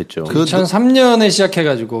시리즈가 됐죠. 2003년에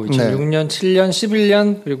시작해가지고 2006년, 7년,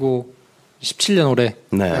 11년 그리고 17년 올해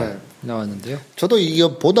나왔는데요. 저도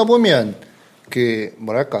이거 보다 보면 그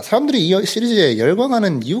뭐랄까 사람들이 이 시리즈에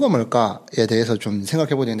열광하는 이유가 뭘까에 대해서 좀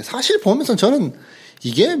생각해보게 되는데 사실 보면서 저는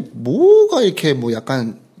이게 뭐가 이렇게 뭐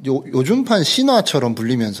약간 요즘판 신화처럼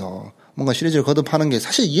불리면서 뭔가 시리즈를 거듭하는 게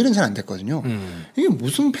사실 이해는 잘 안 됐거든요. 이게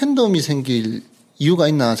무슨 팬덤이 생길 이유가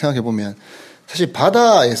있나 생각해보면 사실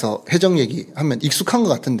바다에서 해적 얘기 하면 익숙한 것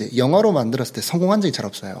같은데 영화로 만들었을 때 성공한 적이 잘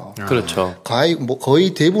없어요. 그렇죠.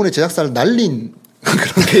 거의 대부분의 제작사를 날린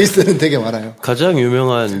그런 케이스는 되게 많아요. 가장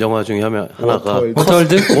유명한 영화 중에 하나가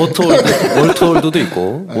워터월드도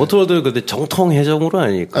있고 워터월드는 근데 정통 해적으로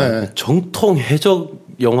아니니까 네. 정통 해적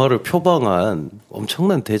영화를 표방한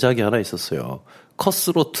엄청난 대작이 하나 있었어요.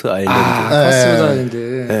 커스로트 아일랜드. 커스로트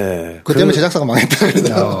아일랜드. 네. 그 때문에 제작사가 망했다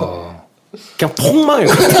그러더라고요. 그냥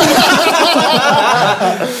폭망했거든요.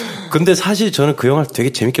 근데 사실 저는 그 영화를 되게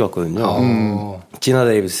재밌게 봤거든요. 지나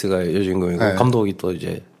데이비스가 여주인공이고 네. 감독이 또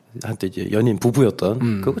이제 한때 이제 연인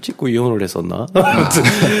부부였던 그거 찍고 이혼을 했었나?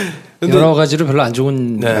 근데 여러 가지로 별로 안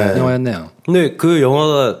좋은 영화였네요. 근데 그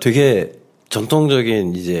영화가 되게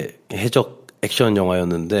전통적인 이제 해적 액션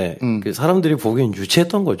영화였는데 그 사람들이 보기엔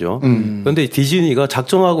유치했던 거죠. 그런데 디즈니가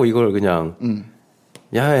작정하고 이걸 그냥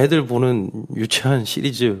야, 애들 보는 유치한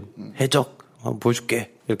시리즈 해적 한번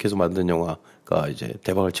보여줄게 이렇게 해서 만든 영화가 이제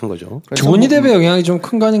대박을 친 거죠. 조니 뎁의 영향이 좀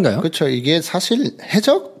큰 거 아닌가요? 그렇죠. 이게 사실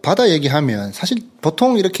해적 바다 얘기하면 사실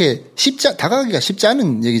보통 이렇게 다가가기가 쉽지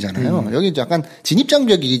않은 얘기잖아요. 여기 약간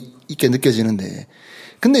진입장벽이 있게 느껴지는데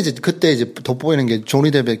근데 이제 그때 이제 돋보이는 게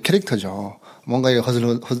조니 뎁의 캐릭터죠. 뭔가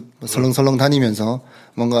설렁설렁 다니면서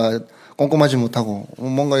뭔가 꼼꼼하지 못하고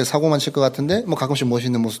뭔가 사고만 칠 것 같은데 뭐 가끔씩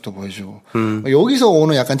멋있는 모습도 보여주고 여기서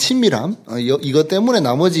오는 약간 친밀함 이것 때문에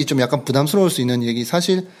나머지 좀 약간 부담스러울 수 있는 얘기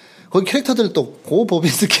사실 거기 캐릭터들 또 고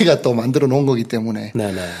보빈스키가 또 만들어 놓은 거기 때문에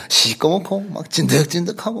시꺼멓고 막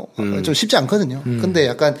진득진득하고 좀 쉽지 않거든요. 근데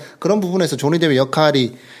약간 그런 부분에서 조니 뎁의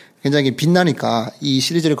역할이 굉장히 빛나니까 이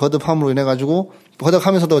시리즈를 거듭함으로 인해 가지고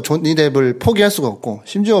거듭하면서도 조니 뎁을 포기할 수가 없고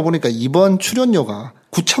심지어 보니까 이번 출연료가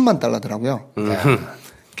 9천만 달러더라고요.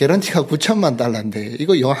 개런티가 9천만 달러인데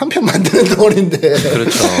이거 영화 한 편 만드는 돈인데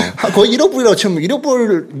그렇죠. 거의 1억 불이라고 치면 1억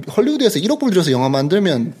불 헐리우드에서 1억 불 들여서 영화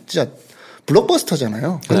만들면 진짜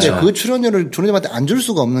블록버스터잖아요. 근데 그렇죠. 그 출연료를 조니 뎁한테 안 줄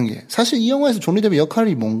수가 없는 게 사실 이 영화에서 조니 뎁의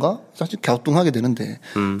역할이 뭔가 사실 갸우뚱하게 되는데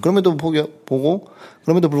그럼에도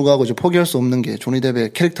불구하고 이제 포기할 수 없는 게 조니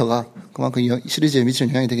뎁의 캐릭터가 그만큼 이 시리즈에 미치는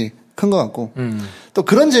영향이 되게 큰 것 같고 또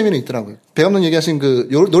그런 재미는 있더라고요. 배 감독 얘기하신 그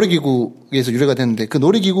놀이기구에서 유래가 됐는데 그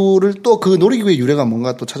놀이기구를 또 그 놀이기구의 유래가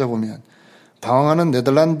뭔가 또 찾아보면 방황하는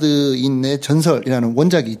네덜란드인의 전설이라는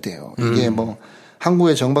원작이 있대요. 이게 뭐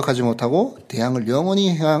항구에 정박하지 못하고 대양을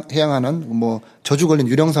영원히 해양하는 뭐 저주 걸린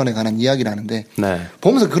유령선에 관한 이야기라는데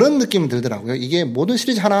보면서 그런 느낌이 들더라고요. 이게 모든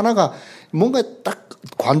시리즈 하나하나가 뭔가 딱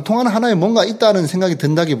관통하는 하나에 뭔가 있다는 생각이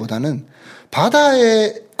든다기보다는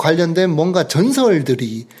바다에 관련된 뭔가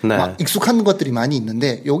전설들이 막 익숙한 것들이 많이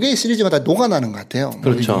있는데 요게 시리즈가 다 녹아나는 것 같아요.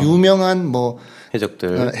 그렇죠. 뭐 유명한 뭐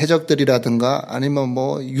해적들이라든가 아니면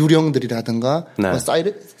뭐 유령들이라든가 뭐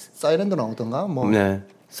사이렌도 나오던가 뭐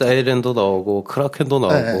사이렌도 나오고 크라켄도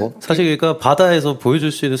나오고 사실 그러니까 바다에서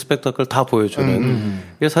보여줄 수 있는 스펙타클 다 보여주는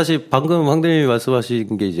이게 사실 방금 황대리님이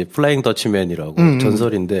말씀하신 게 이제 플라잉 더치맨이라고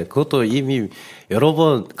전설인데 그것도 이미 여러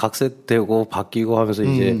번 각색되고 바뀌고 하면서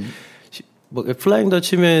이제 뭐 플라잉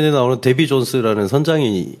더치맨에 나오는 데비 존스라는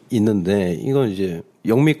선장이 있는데 이건 이제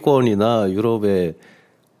영미권이나 유럽의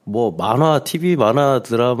뭐 만화, TV 만화,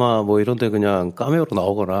 드라마 뭐 이런 데 그냥 카메오로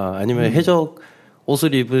나오거나 아니면 해적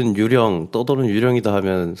옷을 입은 유령, 떠도는 유령이다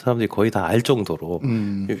하면 사람들이 거의 다 알 정도로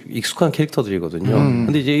익숙한 캐릭터들이거든요.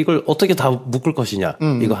 근데 이제 이걸 어떻게 다 묶을 것이냐,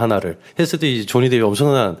 이거 하나를 했을 때 이제 조니 뎁이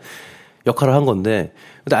엄청난 역할을 한 건데,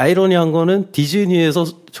 근데 아이러니한 거는 디즈니에서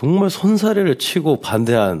정말 손사래를 치고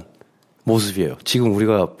반대한 모습이에요. 지금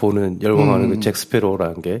우리가 보는 열광하는 그 잭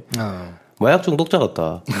스패로우라는 게 마약 중독자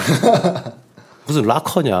같다. 무슨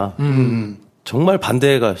락커냐. 정말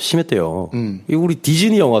반대가 심했대요. 이거 우리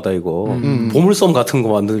디즈니 영화다 이거. 보물섬 같은 거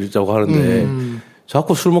만들자고 하는데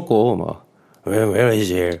자꾸 술 먹고 막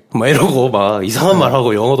왜이지 막 이러고 막 이상한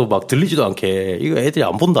말하고 영어도 막 들리지도 않게 이거 애들이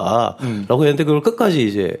안 본다 라고 했는데 그걸 끝까지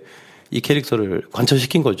이제 이 캐릭터를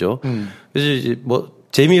관철시킨 거죠. 그래서 이제 뭐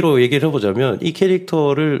재미로 얘기를 해보자면 이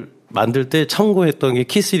캐릭터를 만들 때 참고했던 게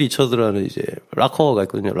키스 리처드라는 이제 락커가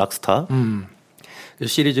있거든요. 락스타.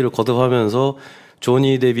 시리즈를 거듭하면서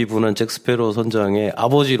조니 뎁이 분한 잭 스패로 선장의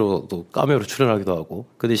아버지로도 카메오로 출연하기도 하고,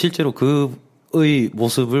 근데 실제로 그의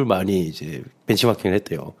모습을 많이 이제 벤치마킹을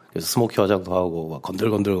했대요. 그래서 스모키 화장도 하고 막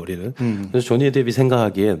건들건들거리는. 그래서 조니 뎁이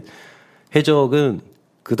생각하기엔 해적은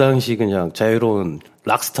그 당시 그냥 자유로운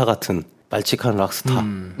락스타 같은 발칙한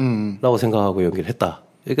락스타라고 생각하고 연기를 했다.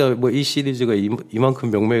 그러니까 뭐 이 시리즈가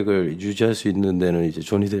이만큼 명맥을 유지할 수 있는 데는 이제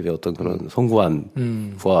조니 뎁의 어떤 그런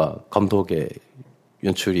성구안과 감독의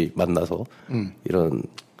연출이 만나서 이런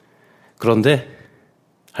그런데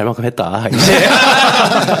할 만큼 했다 이제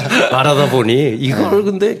말하다 보니 이거를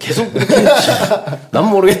근데 계속 난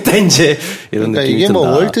모르겠다 이제 이런 그러니까 느낌이 이게 든다. 뭐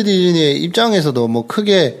월트 디즈니의 입장에서도 뭐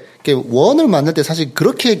크게 이렇게 원을 만들 때 사실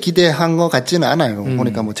그렇게 기대한 것 같지는 않아요.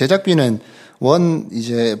 보니까 뭐 제작비는 원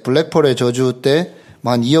이제 블랙펄의 저주 때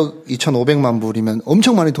한 2억 2,500만 불이면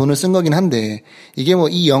엄청 많이 돈을 쓴 거긴 한데 이게 뭐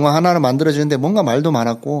이 영화 하나를 만들어지는데 뭔가 말도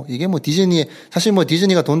많았고 이게 뭐 디즈니 사실 뭐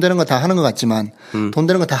디즈니가 돈 되는 거 다 하는 것 같지만 돈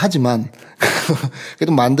되는 거 다 하지만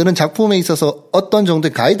그래도 만드는 작품에 있어서 어떤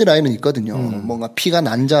정도의 가이드라인은 있거든요. 뭔가 피가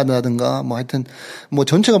난자라든가 뭐 하여튼 뭐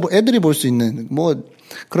전체가 뭐 애들이 볼 수 있는 뭐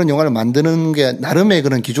그런 영화를 만드는 게 나름의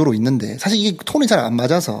그런 기조로 있는데 사실 이게 톤이 잘 안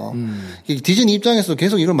맞아서 디즈니 입장에서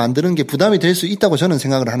계속 이걸 만드는 게 부담이 될 수 있다고 저는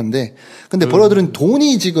생각을 하는데 근데 벌어들은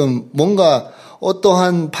돈이 지금 뭔가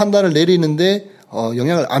어떠한 판단을 내리는데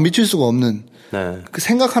영향을 안 미칠 수가 없는 그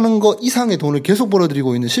생각하는 거 이상의 돈을 계속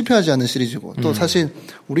벌어들이고 있는 실패하지 않는 시리즈고 또 사실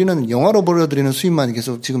우리는 영화로 벌어들이는 수입만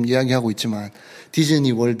계속 지금 이야기하고 있지만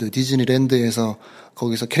디즈니 월드, 디즈니랜드에서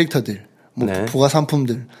거기서 캐릭터들 뭐 부가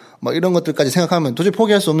상품들 막 이런 것들까지 생각하면 도저히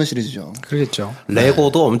포기할 수 없는 시리즈죠. 그렇겠죠.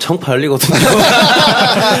 레고도 엄청 팔리거든요.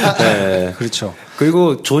 네. 그렇죠.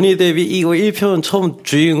 그리고 조니 뎁이 이거 1편 처음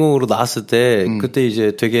주인공으로 나왔을 때 그때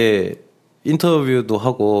이제 되게 인터뷰도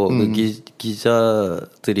하고 그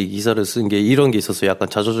기자들이 기사를 쓴 게 이런 게 있어서 약간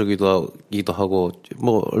자조적이기도 하고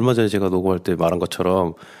뭐 얼마 전에 제가 녹음할 때 말한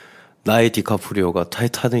것처럼 나의 디카프리오가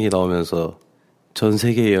타이타닉이 나오면서 전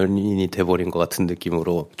세계 연인이 돼버린 것 같은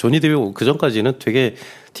느낌으로 조니 데뷔 그 전까지는 되게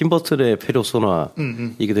팀 버튼의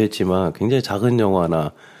페르소나이기도 했지만 굉장히 작은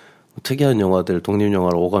영화나 특이한 영화들 독립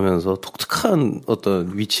영화를 오가면서 독특한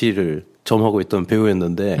어떤 위치를 점하고 있던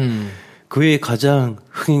배우였는데 그의 가장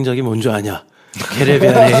흥행작이 뭔지 아냐?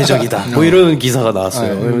 캐리비안의 해적이다. 뭐 이런 기사가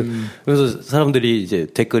나왔어요. 그래서 사람들이 이제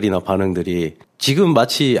댓글이나 반응들이 지금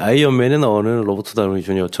마치 아이언맨에 나오는 로버트 다우니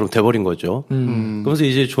주니어처럼 돼버린 거죠. 그러면서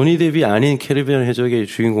이제 조니 데뷔 아닌 캐리비안 해적의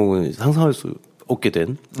주인공은 상상할 수 없게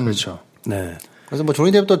된. 그렇죠. 네. 그래서 뭐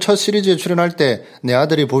조니 데뷔도 첫 시리즈에 출연할 때 내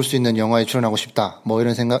아들이 볼 수 있는 영화에 출연하고 싶다. 뭐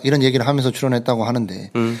이런 얘기를 하면서 출연했다고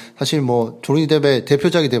하는데 사실 뭐 조니 데뷔의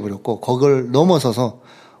대표작이 돼버렸고 그걸 넘어서서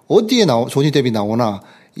어디에 조니 데뷔 나오나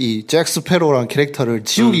이 잭 스패로라는 캐릭터를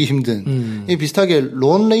지우기 힘든 이 비슷하게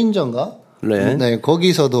론 레인저인가? 네,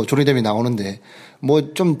 거기서도 조니 데뷔 나오는데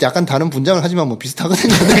뭐 좀 약간 다른 분장을 하지만 뭐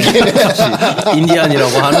비슷하거든요.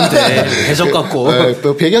 인디안이라고 하는데 해적 같고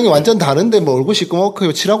네, 배경이 완전 다른데 뭐 얼굴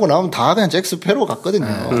시꺼멓고 칠하고 나오면 다 그냥 잭 스패로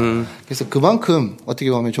같거든요. 그래서 그만큼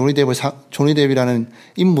어떻게 보면 조니 데뷔라는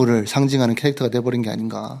인물을 상징하는 캐릭터가 돼버린 게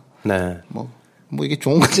아닌가. 네. 뭐 이게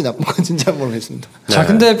좋은 건지 나쁜 건지는 잘 모르겠습니다. 자,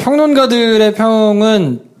 근데 평론가들의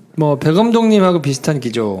평은 뭐 배 감독님하고 비슷한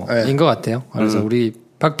기조인 것 같아요. 그래서 우리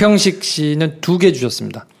박평식 씨는 2개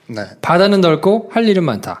주셨습니다. 네. 바다는 넓고 할 일은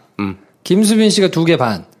많다. 김수빈 씨가 2개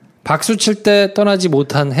반. 박수 칠 때 떠나지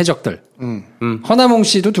못한 해적들. 허나몽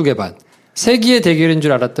씨도 2개 반. 세기의 대결인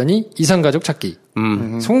줄 알았더니 이상가족 찾기.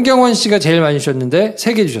 송경원 씨가 제일 많이 주셨는데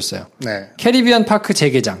 3개 주셨어요. 네. 캐리비안 파크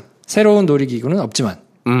재개장. 새로운 놀이기구는 없지만.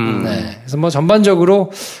 네. 그래서 뭐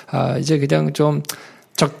전반적으로 이제 그냥 좀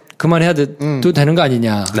그만해도 되는 거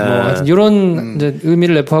아니냐. 네. 뭐 하여튼 이런 이제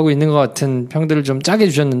의미를 내포하고 있는 것 같은 평들을 좀 짜게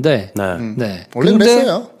주셨는데. 네. 원래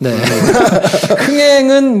그랬어요. 네.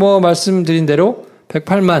 흥행은 뭐 말씀드린 대로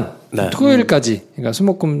 108만. 네. 토요일까지. 그러니까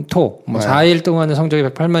수목금 뭐 4일 동안의 성적이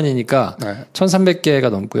 108만이니까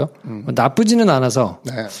 1,300개가 넘고요. 나쁘지는 않아서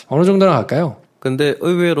어느 정도나 갈까요? 근데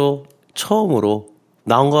의외로 처음으로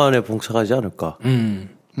난관에 봉착하지 않을까.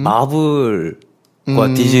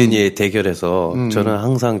 마블과 디즈니의 대결에서 저는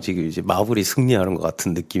항상 지금 이제 마블이 승리하는 것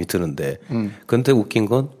같은 느낌이 드는데, 근데 웃긴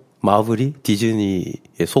건 마블이 디즈니에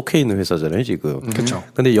속해 있는 회사잖아요, 지금. 그렇죠.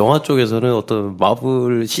 근데 영화 쪽에서는 어떤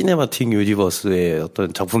마블 시네마틱 유니버스의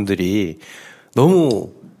어떤 작품들이 너무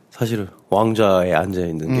사실은 왕좌에 앉아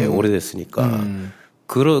있는 게 오래됐으니까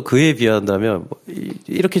그에 비한다면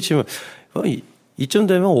이렇게 치면 이쯤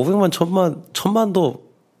되면 500만, 1000만도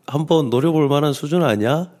한번 노려볼 만한 수준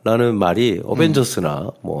아니야? 라는 말이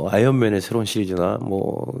어벤져스나 뭐 아이언맨의 새로운 시리즈나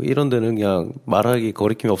뭐 이런 데는 그냥 말하기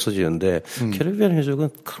거리낌이 없어지는데 캐리비안 해적은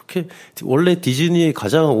그렇게 원래 디즈니의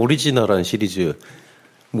가장 오리지널한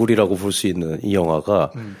시리즈물이라고 볼 수 있는 이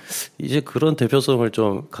영화가 이제 그런 대표성을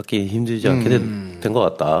좀 갖기 힘들지 않게 된 것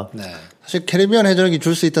같다. 네. 사실 캐리비안 해적이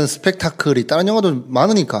줄 수 있던 스펙타클이 다른 영화도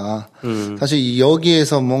많으니까 사실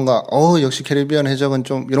여기에서 뭔가 역시 캐리비안 해적은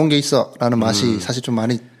좀 이런 게 있어라는 맛이 사실 좀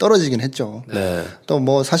많이 떨어지긴 했죠. 네. 또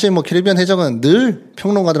뭐 사실 뭐 캐리비안 해적은 늘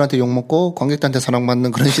평론가들한테 욕먹고 관객들한테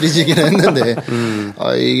사랑받는 그런 시리즈이긴 했는데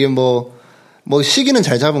이게 뭐 시기는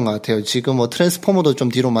잘 잡은 것 같아요. 지금 뭐 트랜스포머도 좀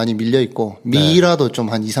뒤로 많이 밀려 있고 미라도 좀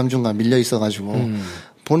한 2, 3주간 밀려 있어가지고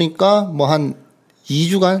보니까 뭐 한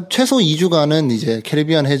 2주간, 최소 2주간은 이제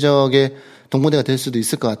캐리비안 해적의 동무대가 될 수도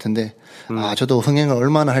있을 것 같은데, 저도 흥행을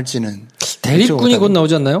얼마나 할지는. 대립군이 곧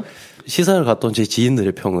나오지 않나요? 시사를 갔던 제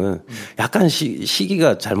지인들의 평은 약간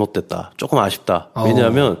시기가 잘못됐다. 조금 아쉽다.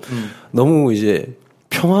 왜냐하면 너무 이제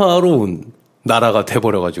평화로운 나라가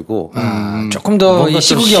돼버려가지고. 조금 더 이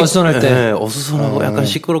시국이 어수선할 때. 네, 어수선하고 약간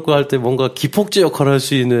시끄럽고 할 때 뭔가 기폭제 역할을 할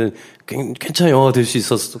수 있는 괜찮은 영화가 될 수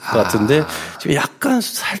있었을 것 같은데, 지금 약간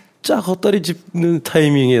살짝 헛다리 짚는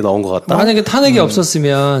타이밍에 나온 것 같다. 만약에 탄핵이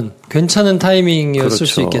없었으면 괜찮은 타이밍이었을 그렇죠.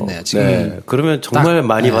 수 있겠네요. 지금. 네. 그러면 정말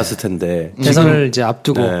많이 봤을 텐데. 대선을 이제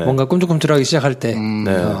앞두고 뭔가 꿈틀꿈틀하기 시작할 때.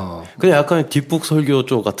 그냥 약간 뒷북 설교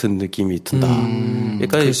쪽 같은 느낌이 든다.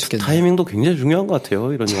 그러니까 타이밍도 굉장히 중요한 것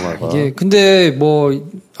같아요. 이런 영화가. 이게 근데 뭐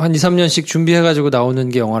한 2, 3년씩 준비해가지고 나오는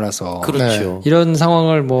게 영화라서. 그렇죠. 이런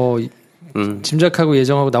상황을 뭐 짐작하고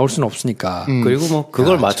예정하고 나올 수는 없으니까. 그리고 뭐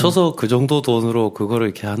그걸 맞춰서 그 정도 돈으로 그거를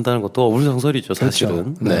이렇게 한다는 것도 어불성설이죠,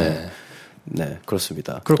 사실은. 그렇죠. 네,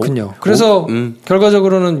 그렇습니다. 그렇군요. 그래서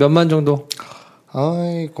결과적으로는 몇만 정도?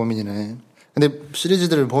 고민이네. 근데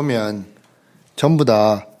시리즈들을 보면 전부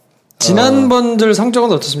다 지난번들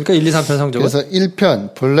성적은 어떻습니까? 1, 2, 3편 성적은? 그래서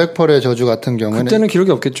 1편 블랙펄의 저주 같은 경우는 그때는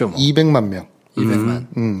기록이 없겠죠. 뭐. 200만 명.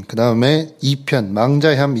 200만. 그 다음에 2편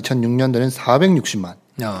망자혐 2006년도에는 460만.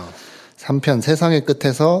 3편 세상의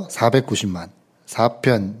끝에서 490만.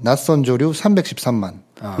 4편 낯선 조류 313만.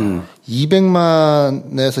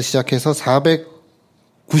 200만에서 시작해서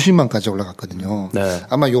 490만까지 올라갔거든요. 네.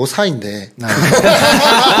 아마 요 사이인데. 네.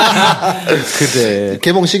 그래.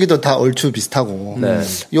 개봉 시기도 다 얼추 비슷하고. 네.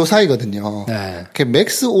 요 사이거든요. 네.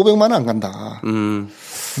 맥스 500만은 안 간다.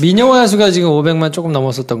 미녀와 야수가 지금 500만 조금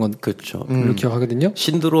넘었었던 건 그렇죠. 기억하거든요.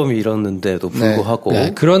 신드롬이 이뤘는데도 불구하고.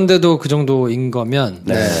 네. 그런데도 그 정도인 거면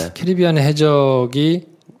네. 캐리비안의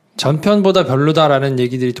해적이 전편보다 별로다라는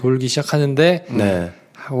얘기들이 돌기 시작하는데 네.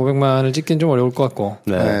 500만을 찍긴 좀 어려울 것 같고.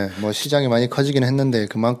 네. 네. 뭐 시장이 많이 커지긴 했는데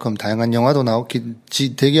그만큼 다양한 영화도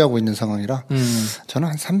대기하고 있는 상황이라 저는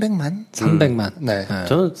한 300만? 300만. 네. 네.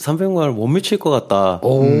 저는 300만을 못 미칠 것 같다.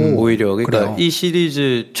 오히려. 그러니까 그래요. 이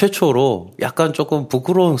시리즈 최초로 약간 조금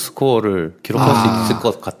부끄러운 스코어를 기록할 수 있을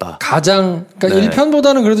것 같다. 가장, 그러니까 네.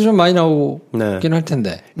 1편보다는 그래도 좀 많이 나오긴 네. 할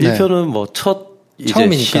텐데. 1편은 뭐 이제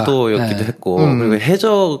처음이니까. 시도였기도 네. 했고 그리고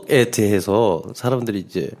해적에 대해서 사람들이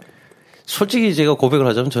이제 솔직히 제가 고백을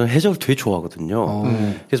하자면 저는 해적을 되게 좋아하거든요.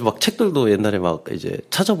 그래서 막 책들도 옛날에 막 이제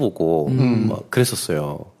찾아보고 막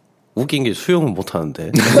그랬었어요. 웃긴 게 수영은 못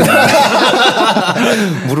하는데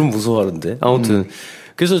물은 무서워하는데 아무튼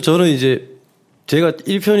그래서 저는 이제 제가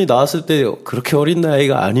 1편이 나왔을 때 그렇게 어린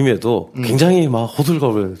나이가 아님에도 굉장히 막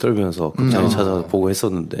호들갑을 떨면서 극장에 찾아보고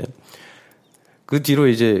했었는데 그 뒤로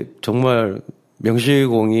이제 정말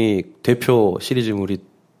명실공히 대표 시리즈물이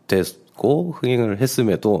됐고 흥행을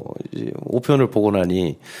했음에도 이제 5편을 보고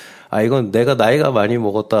나니 이건 내가 나이가 많이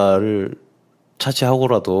먹었다를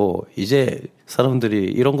차치하고라도 이제 사람들이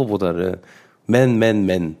이런 거보다는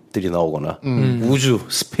맨들이 나오거나 우주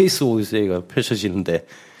스페이스 오디세이가 펼쳐지는데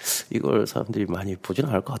이걸 사람들이 많이 보지는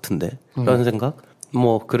않을 것 같은데 라는 생각?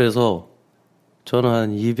 뭐 그래서 저는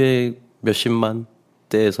한 200 몇십만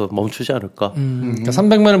대에서 멈추지 않을까. 그러니까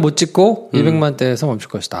 300만을 못 찍고 200만 대에서 멈출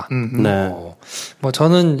것이다. 네. 뭐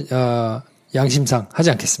저는 양심상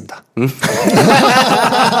하지 않겠습니다.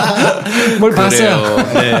 뭘 봤어요.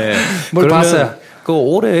 네. 뭘 봤어요. 그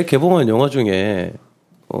올해 개봉한 영화 중에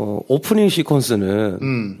오프닝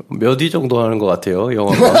시퀀스는 몇 위 정도 하는 것 같아요,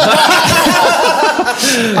 영화가.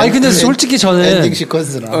 아니 근데 솔직히 저는 엔딩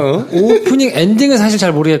시퀀스라 오프닝 엔딩은 사실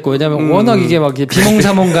잘 모르겠고 왜냐면 워낙 이게 막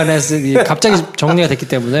비몽사몽간에 갑자기 정리가 됐기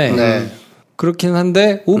때문에 네. 그렇긴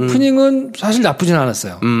한데 오프닝은 사실 나쁘진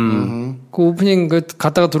않았어요. 그 오프닝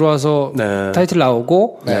갔다가 들어와서 네. 타이틀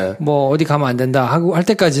나오고 네. 뭐 어디 가면 안 된다 하고 할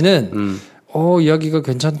때까지는 이야기가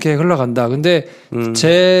괜찮게 흘러간다. 근데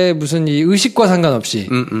제 무슨 이 의식과 상관없이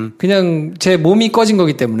그냥 제 몸이 꺼진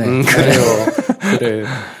거기 때문에 그래요. 그래.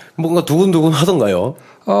 뭔가 두근두근 하던가요?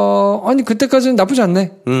 아니, 그때까지는 나쁘지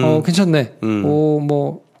않네. 괜찮네.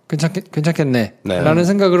 뭐, 괜찮겠네. 네. 라는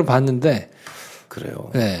생각으로 봤는데.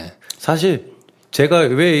 그래요. 네. 사실, 제가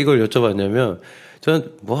왜 이걸 여쭤봤냐면,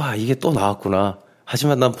 저는, 이게 또 나왔구나.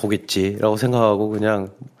 하지만 난 보겠지. 라고 생각하고 그냥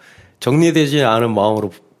정리되지 않은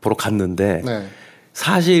마음으로 보러 갔는데, 네.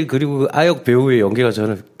 사실, 그리고 아역 배우의 연기가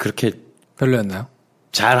저는 그렇게. 별로였나요?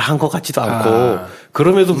 잘 한 것 같지도 않고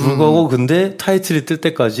그럼에도 불구하고 근데 타이틀이 뜰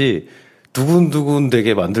때까지 두근두근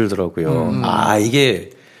되게 만들더라고요. 이게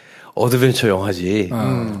어드벤처 영화지.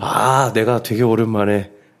 내가 되게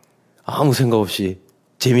오랜만에 아무 생각 없이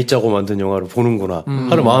재밌자고 만든 영화를 보는구나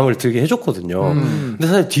하는 마음을 들게 해줬거든요. 근데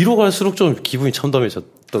사실 뒤로 갈수록 좀 기분이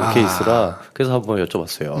참담해졌던 케이스라 그래서 한번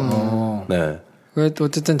여쭤봤어요. 네.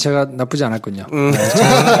 어쨌든 제가 나쁘지 않았군요.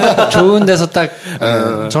 좋은 데서 딱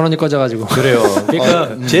전원이 꺼져가지고. 그래요.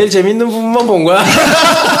 그러니까 제일 재밌는 부분만 본 거야.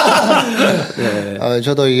 네.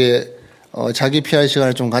 저도 이게 자기 PR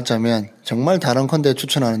시간을 좀 갖자면 정말 다른 컨텐츠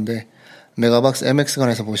추천하는데 메가박스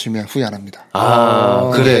MX관에서 보시면 후회 안 합니다.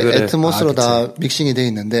 그래. 애트모스로 다 믹싱이 되어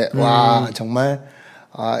있는데 와 정말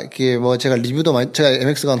이게 뭐 제가 리뷰도 제가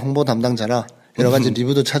MX관 홍보 담당자라 여러 가지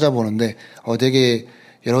리뷰도 찾아보는데 되게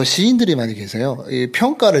여러 시인들이 많이 계세요. 이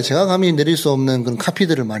평가를 제가 감히 내릴 수 없는 그런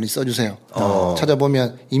카피들을 많이 써주세요.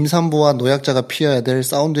 찾아보면 임산부와 노약자가 피해야 될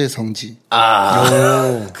사운드의 성지.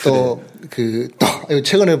 또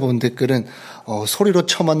최근에 본 댓글은 소리로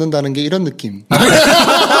쳐맞는다는 게 이런 느낌.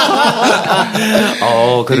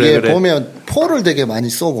 이게 보면 포를 되게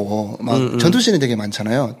많이 쏘고 막 전투씬이 되게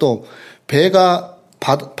많잖아요. 또 배가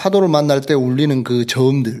파도를 만날 때 울리는 그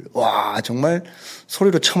저음들. 와 정말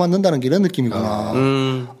소리로 쳐맞는다는 게 이런 느낌이구나.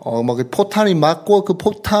 막 포탄이 맞고 그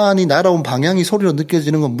포탄이 날아온 방향이 소리로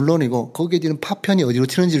느껴지는 건 물론이고 거기에 있는 파편이 어디로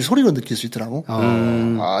튀는지를 소리로 느낄 수 있더라고.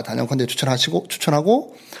 단연 컨텐츠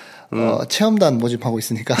추천하고 체험단 모집하고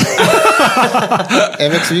있으니까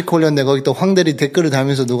MX 위크 올렸는데 거기 또 황대리 댓글을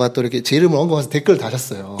달면서 누가 또 이렇게 제 이름을 언급해서 댓글을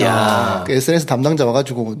다셨어요. 그 SNS 담당자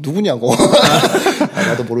와가지고 누구냐고.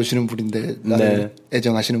 나도 모르시는 분인데 나를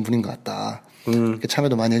애정하시는 분인 것 같다. 이렇게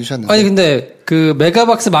참여도 많이 해주셨는데. 아니 근데 그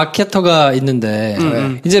메가박스 마케터가 있는데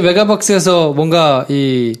이제 메가박스에서 뭔가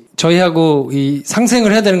이 저희하고 이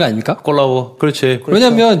상생을 해야 되는 거 아닙니까? 콜라보. 그렇지.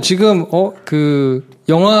 왜냐면 지금 그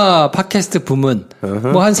영화 팟캐스트 부문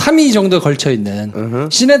뭐 한 3위 정도 걸쳐 있는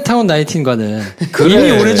시네타운 19과는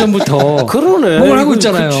이미 오래전부터 그러네. 뭘 하고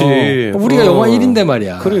있잖아요. 그치. 우리가 영화 1인데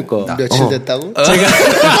말이야. 그러니까. 며칠 됐다고? 제가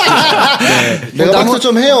내가 박수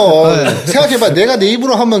좀 해요. 생각해봐. 내가 내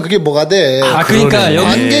입으로 하면 그게 뭐가 돼? 그러니까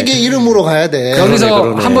관객의 이름으로 가야 돼.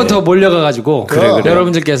 여기서 한 번 더 몰려가가지고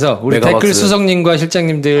여러분들께서 우리 메가박스. 댓글 수석님과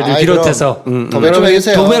실장님들을 비롯해서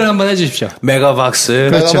도배를 한번 해주십시오.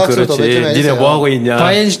 메가박스. 그렇지. 니네 뭐 하고 있냐?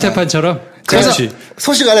 바이엔 슈테판처럼. 그래서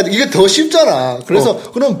소식 알아야 돼. 이게 더 쉽잖아. 그래서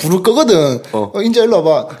그럼 부를 거거든. 인자 일로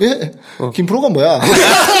와봐. 예? 김프로가 뭐야?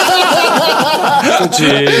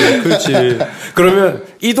 그렇지. 그러면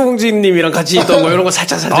이동진님이랑 같이 있던 거 이런 거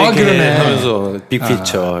살짝 이렇게 하면서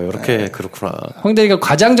빅피처 이렇게 그렇구나. 황대리가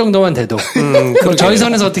과장 정도만 돼도 그럼 저희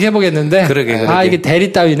선에서 어떻게 해보겠는데. 그러게. 이게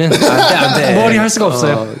대리 따위는 안 돼. 머리 할 수가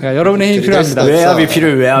없어요. 그러니까 여러분의 힘이 필요합니다. 외압이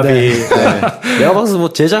필요해. 외압이. 메가박스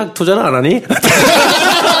뭐 제작 투자는 안 하니?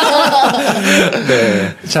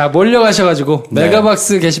 자, 몰려가셔가지고,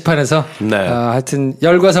 메가박스 게시판에서, 하여튼,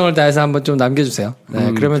 열과성을 다해서 한번 좀 남겨주세요.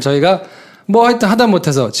 그러면 저희가, 뭐 하여튼 하다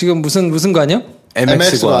못해서, 지금 무슨 관이요?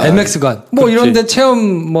 MX관. 뭐 이런데 체험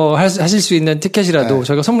뭐 하실 수 있는 티켓이라도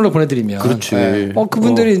저희가 선물로 보내드리면. 그렇지.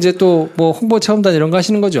 그분들이 이제 또 뭐 홍보 체험단 이런 거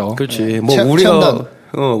하시는 거죠. 그렇지. 뭐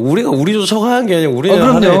우리가 우리조차 하는 게 아니라 우리는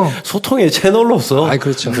하나의 소통의 채널로서.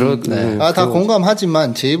 그렇죠. 다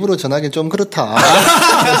공감하지만 제 입으로 전하기는 좀 그렇다.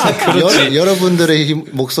 여러분들의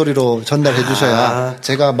목소리로 전달해 주셔야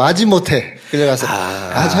제가 마지못해 끌려가서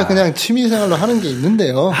제가 그냥 취미생활로 하는 게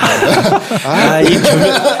있는데요.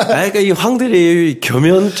 그러니까 이 황대리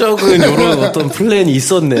겸연쩍은 이런 어떤 플랜이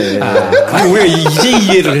있었네. 우리가 이제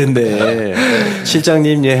이해를 했네.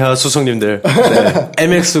 실장님, 예하 수석님들,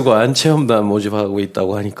 MX관 체험단 모집하고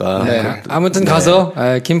있다고 하니까. 아무튼 가서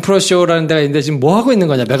김프로 쇼라는 데가 있는데 지금 뭐 하고 있는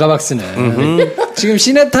거냐 메가박스는. 지금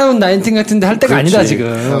시네타운 19 같은데 할 때가 아니다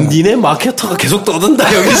지금. 니네 마케터가 계속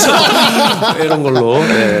떠든다 여기서. 이런 걸로.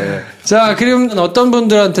 자, 그럼 어떤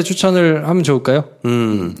분들한테 추천을 하면 좋을까요?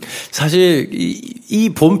 사실 이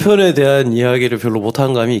본편에 대한 이야기를 별로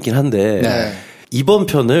못한 감이 있긴 한데 이번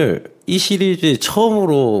편을 이 시리즈에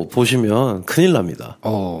처음으로 보시면 큰일 납니다.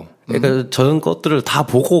 그러니까 전 것들을 다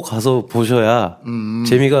보고 가서 보셔야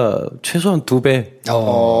재미가 최소한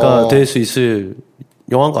 2배가 될 수 있을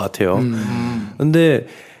영화인 것 같아요. 근데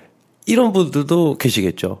이런 분들도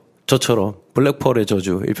계시겠죠. 저처럼 블랙펄의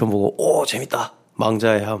저주 1편 보고 오 재밌다.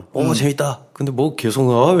 망자의 함. 오 재밌다. 근데 뭐 계속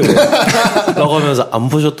나와 왜? 나가면서 안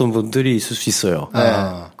보셨던 분들이 있을 수 있어요.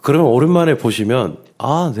 그러면 오랜만에 보시면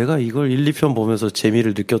내가 이걸 1, 2편 보면서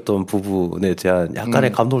재미를 느꼈던 부분에 대한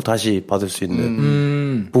약간의 감동을 다시 받을 수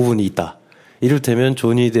있는 부분이 있다. 이를테면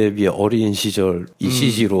조니 데뷔의 어린 시절 이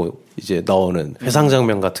CG로 이제 나오는 회상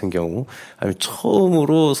장면 같은 경우 아니면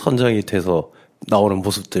처음으로 선정이 돼서 나오는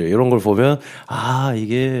모습들 이런 걸 보면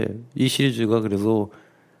이게 이 시리즈가 그래도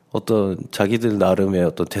어떤 자기들 나름의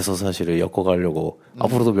어떤 대서사실을 엮어가려고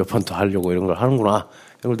앞으로도 몇 편 더 하려고 이런 걸 하는구나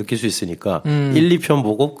이런 걸 느낄 수 있으니까 1, 2편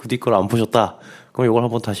보고 그 뒤 걸 안 보셨다 그럼 이걸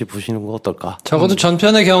한번 다시 보시는 거 어떨까? 적어도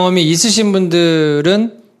전편의 경험이 있으신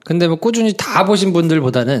분들은 근데 뭐 꾸준히 다 보신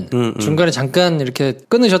분들보다는 중간에 잠깐 이렇게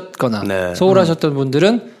끊으셨거나 소홀하셨던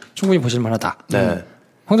분들은 충분히 보실 만하다.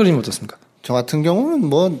 황돌님 어떻습니까? 저 같은 경우는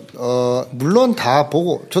물론 다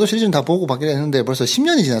보고 저도 시리즈는 다 보고 받긴 했는데 벌써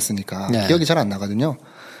 10년이 지났으니까 기억이 잘 안 나거든요.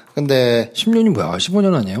 근데 10년이 뭐야?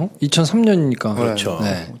 15년 아니에요? 2003년이니까. 그렇죠.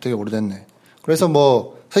 되게 오래됐네. 그래서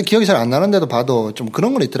사실 기억이 잘 안 나는데도 봐도 좀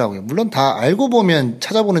그런 건 있더라고요. 물론 다 알고 보면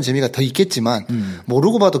찾아보는 재미가 더 있겠지만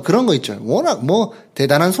모르고 봐도 그런 거 있죠. 워낙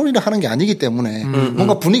대단한 소리를 하는 게 아니기 때문에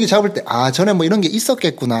뭔가 분위기 잡을 때 전에 이런 게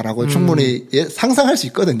있었겠구나라고 충분히 상상할 수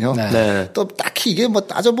있거든요. 또 딱히 이게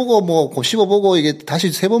따져보고 곱씹어보고 이게 다시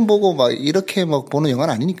 3번 보고 이렇게 보는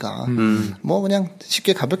영화는 아니니까 그냥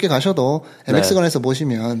쉽게 가볍게 가셔도 MX관에서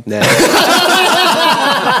보시면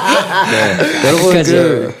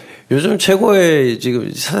여러분 요즘 최고의 지금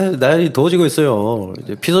날이 더워지고 있어요.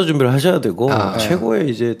 이제 피서 준비를 하셔야 되고 최고의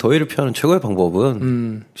이제 더위를 피하는 최고의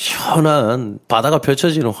방법은 시원한 바다가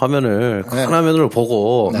펼쳐지는 화면을 큰 화면으로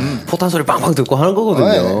보고 포탄 소리 빵빵 듣고 하는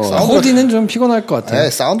거거든요. 4D는 좀 피곤할 것 같아요.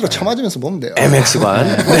 사운드로 쳐맞으면서 보면 돼요.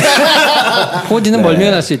 MX관. 4D는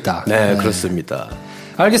멀미가 날 수 있다. 네, 그렇습니다.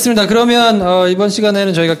 알겠습니다. 그러면 이번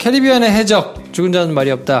시간에는 저희가 캐리비안의 해적 죽은자는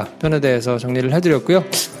말이없다 편에 대해서 정리를 해드렸고요.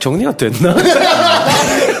 정리가 됐나?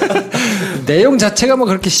 내용 자체가 뭐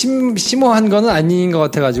그렇게 심오한 거는 아닌 것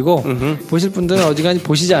같아가지고 보실 분들은 어지간히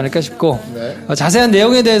보시지 않을까 싶고 네. 자세한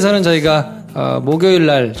내용에 대해서는 저희가 목요일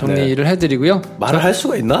날 정리를 해드리고요. 말을 할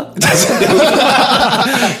수가 있나? 네.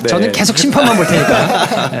 저는 계속 심판만 볼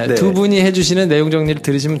테니까 네. 두 분이 해주시는 내용 정리를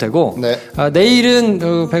들으시면 되고 네.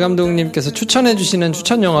 내일은 배 감독님께서 추천해주시는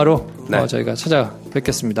추천 영화로 네. 저희가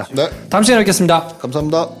찾아뵙겠습니다. 네. 다음 시간에 뵙겠습니다.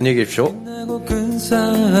 감사합니다. 안녕히 계십시오.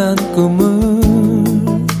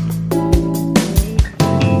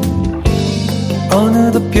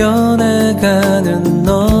 어느덧 변해가는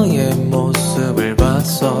너의 모습을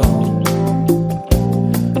봤어.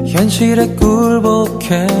 현실에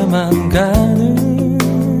굴복해만 가는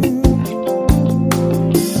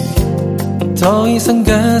더 이상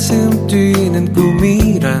가슴 뛰는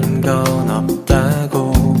꿈이란 건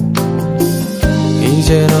없다고.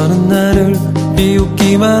 이제 너는 나를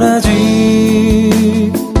비웃기만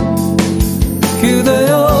하지.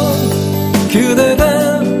 그대여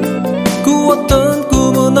그대가 꾸었던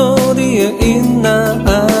꿈은 어디에 있나.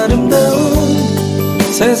 아름다운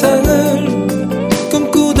세상을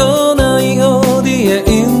꿈꾸던 아이 어디에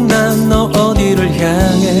있나. 너 어디를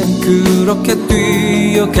향해 그렇게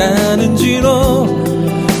뛰어가는지. 너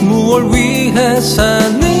무얼 위해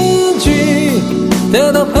사는지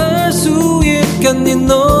대답할 수 있겠니.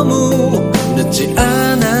 너무 늦지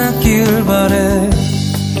않았길 바래.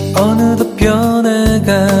 어느덧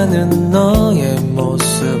변해가는 너의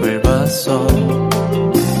모습을 봤어.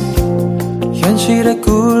 현실에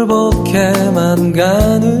굴복해만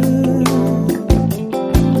가는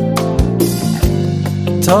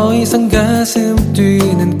더 이상 가슴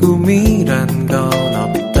뛰는 꿈이란 건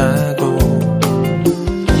없다고.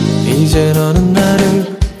 이제 너는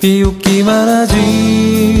나를 비웃기만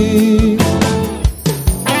하지.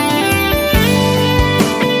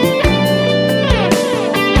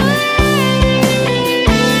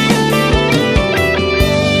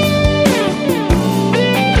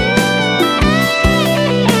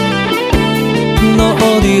 너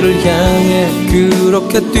어디를 향해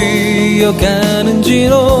그렇게 뛰어가는지.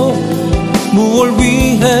 너 무얼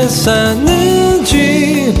위해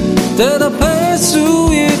사는지 대답할 수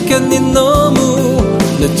있겠니. 너무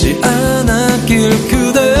늦지 않았길.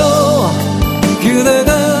 그대여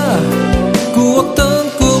그대가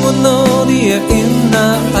꾸었던 꿈은 어디에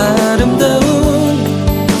있나. 아름다운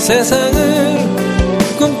세상을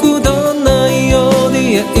꿈꾸던 나이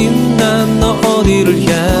어디에 있나. 너 어디를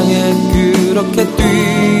향해 그렇게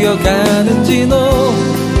뛰어가는지. 너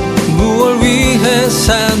무얼 위해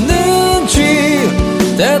사는지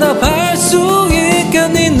대답할 수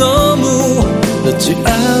있겠니. 너무 늦지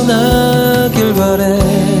않아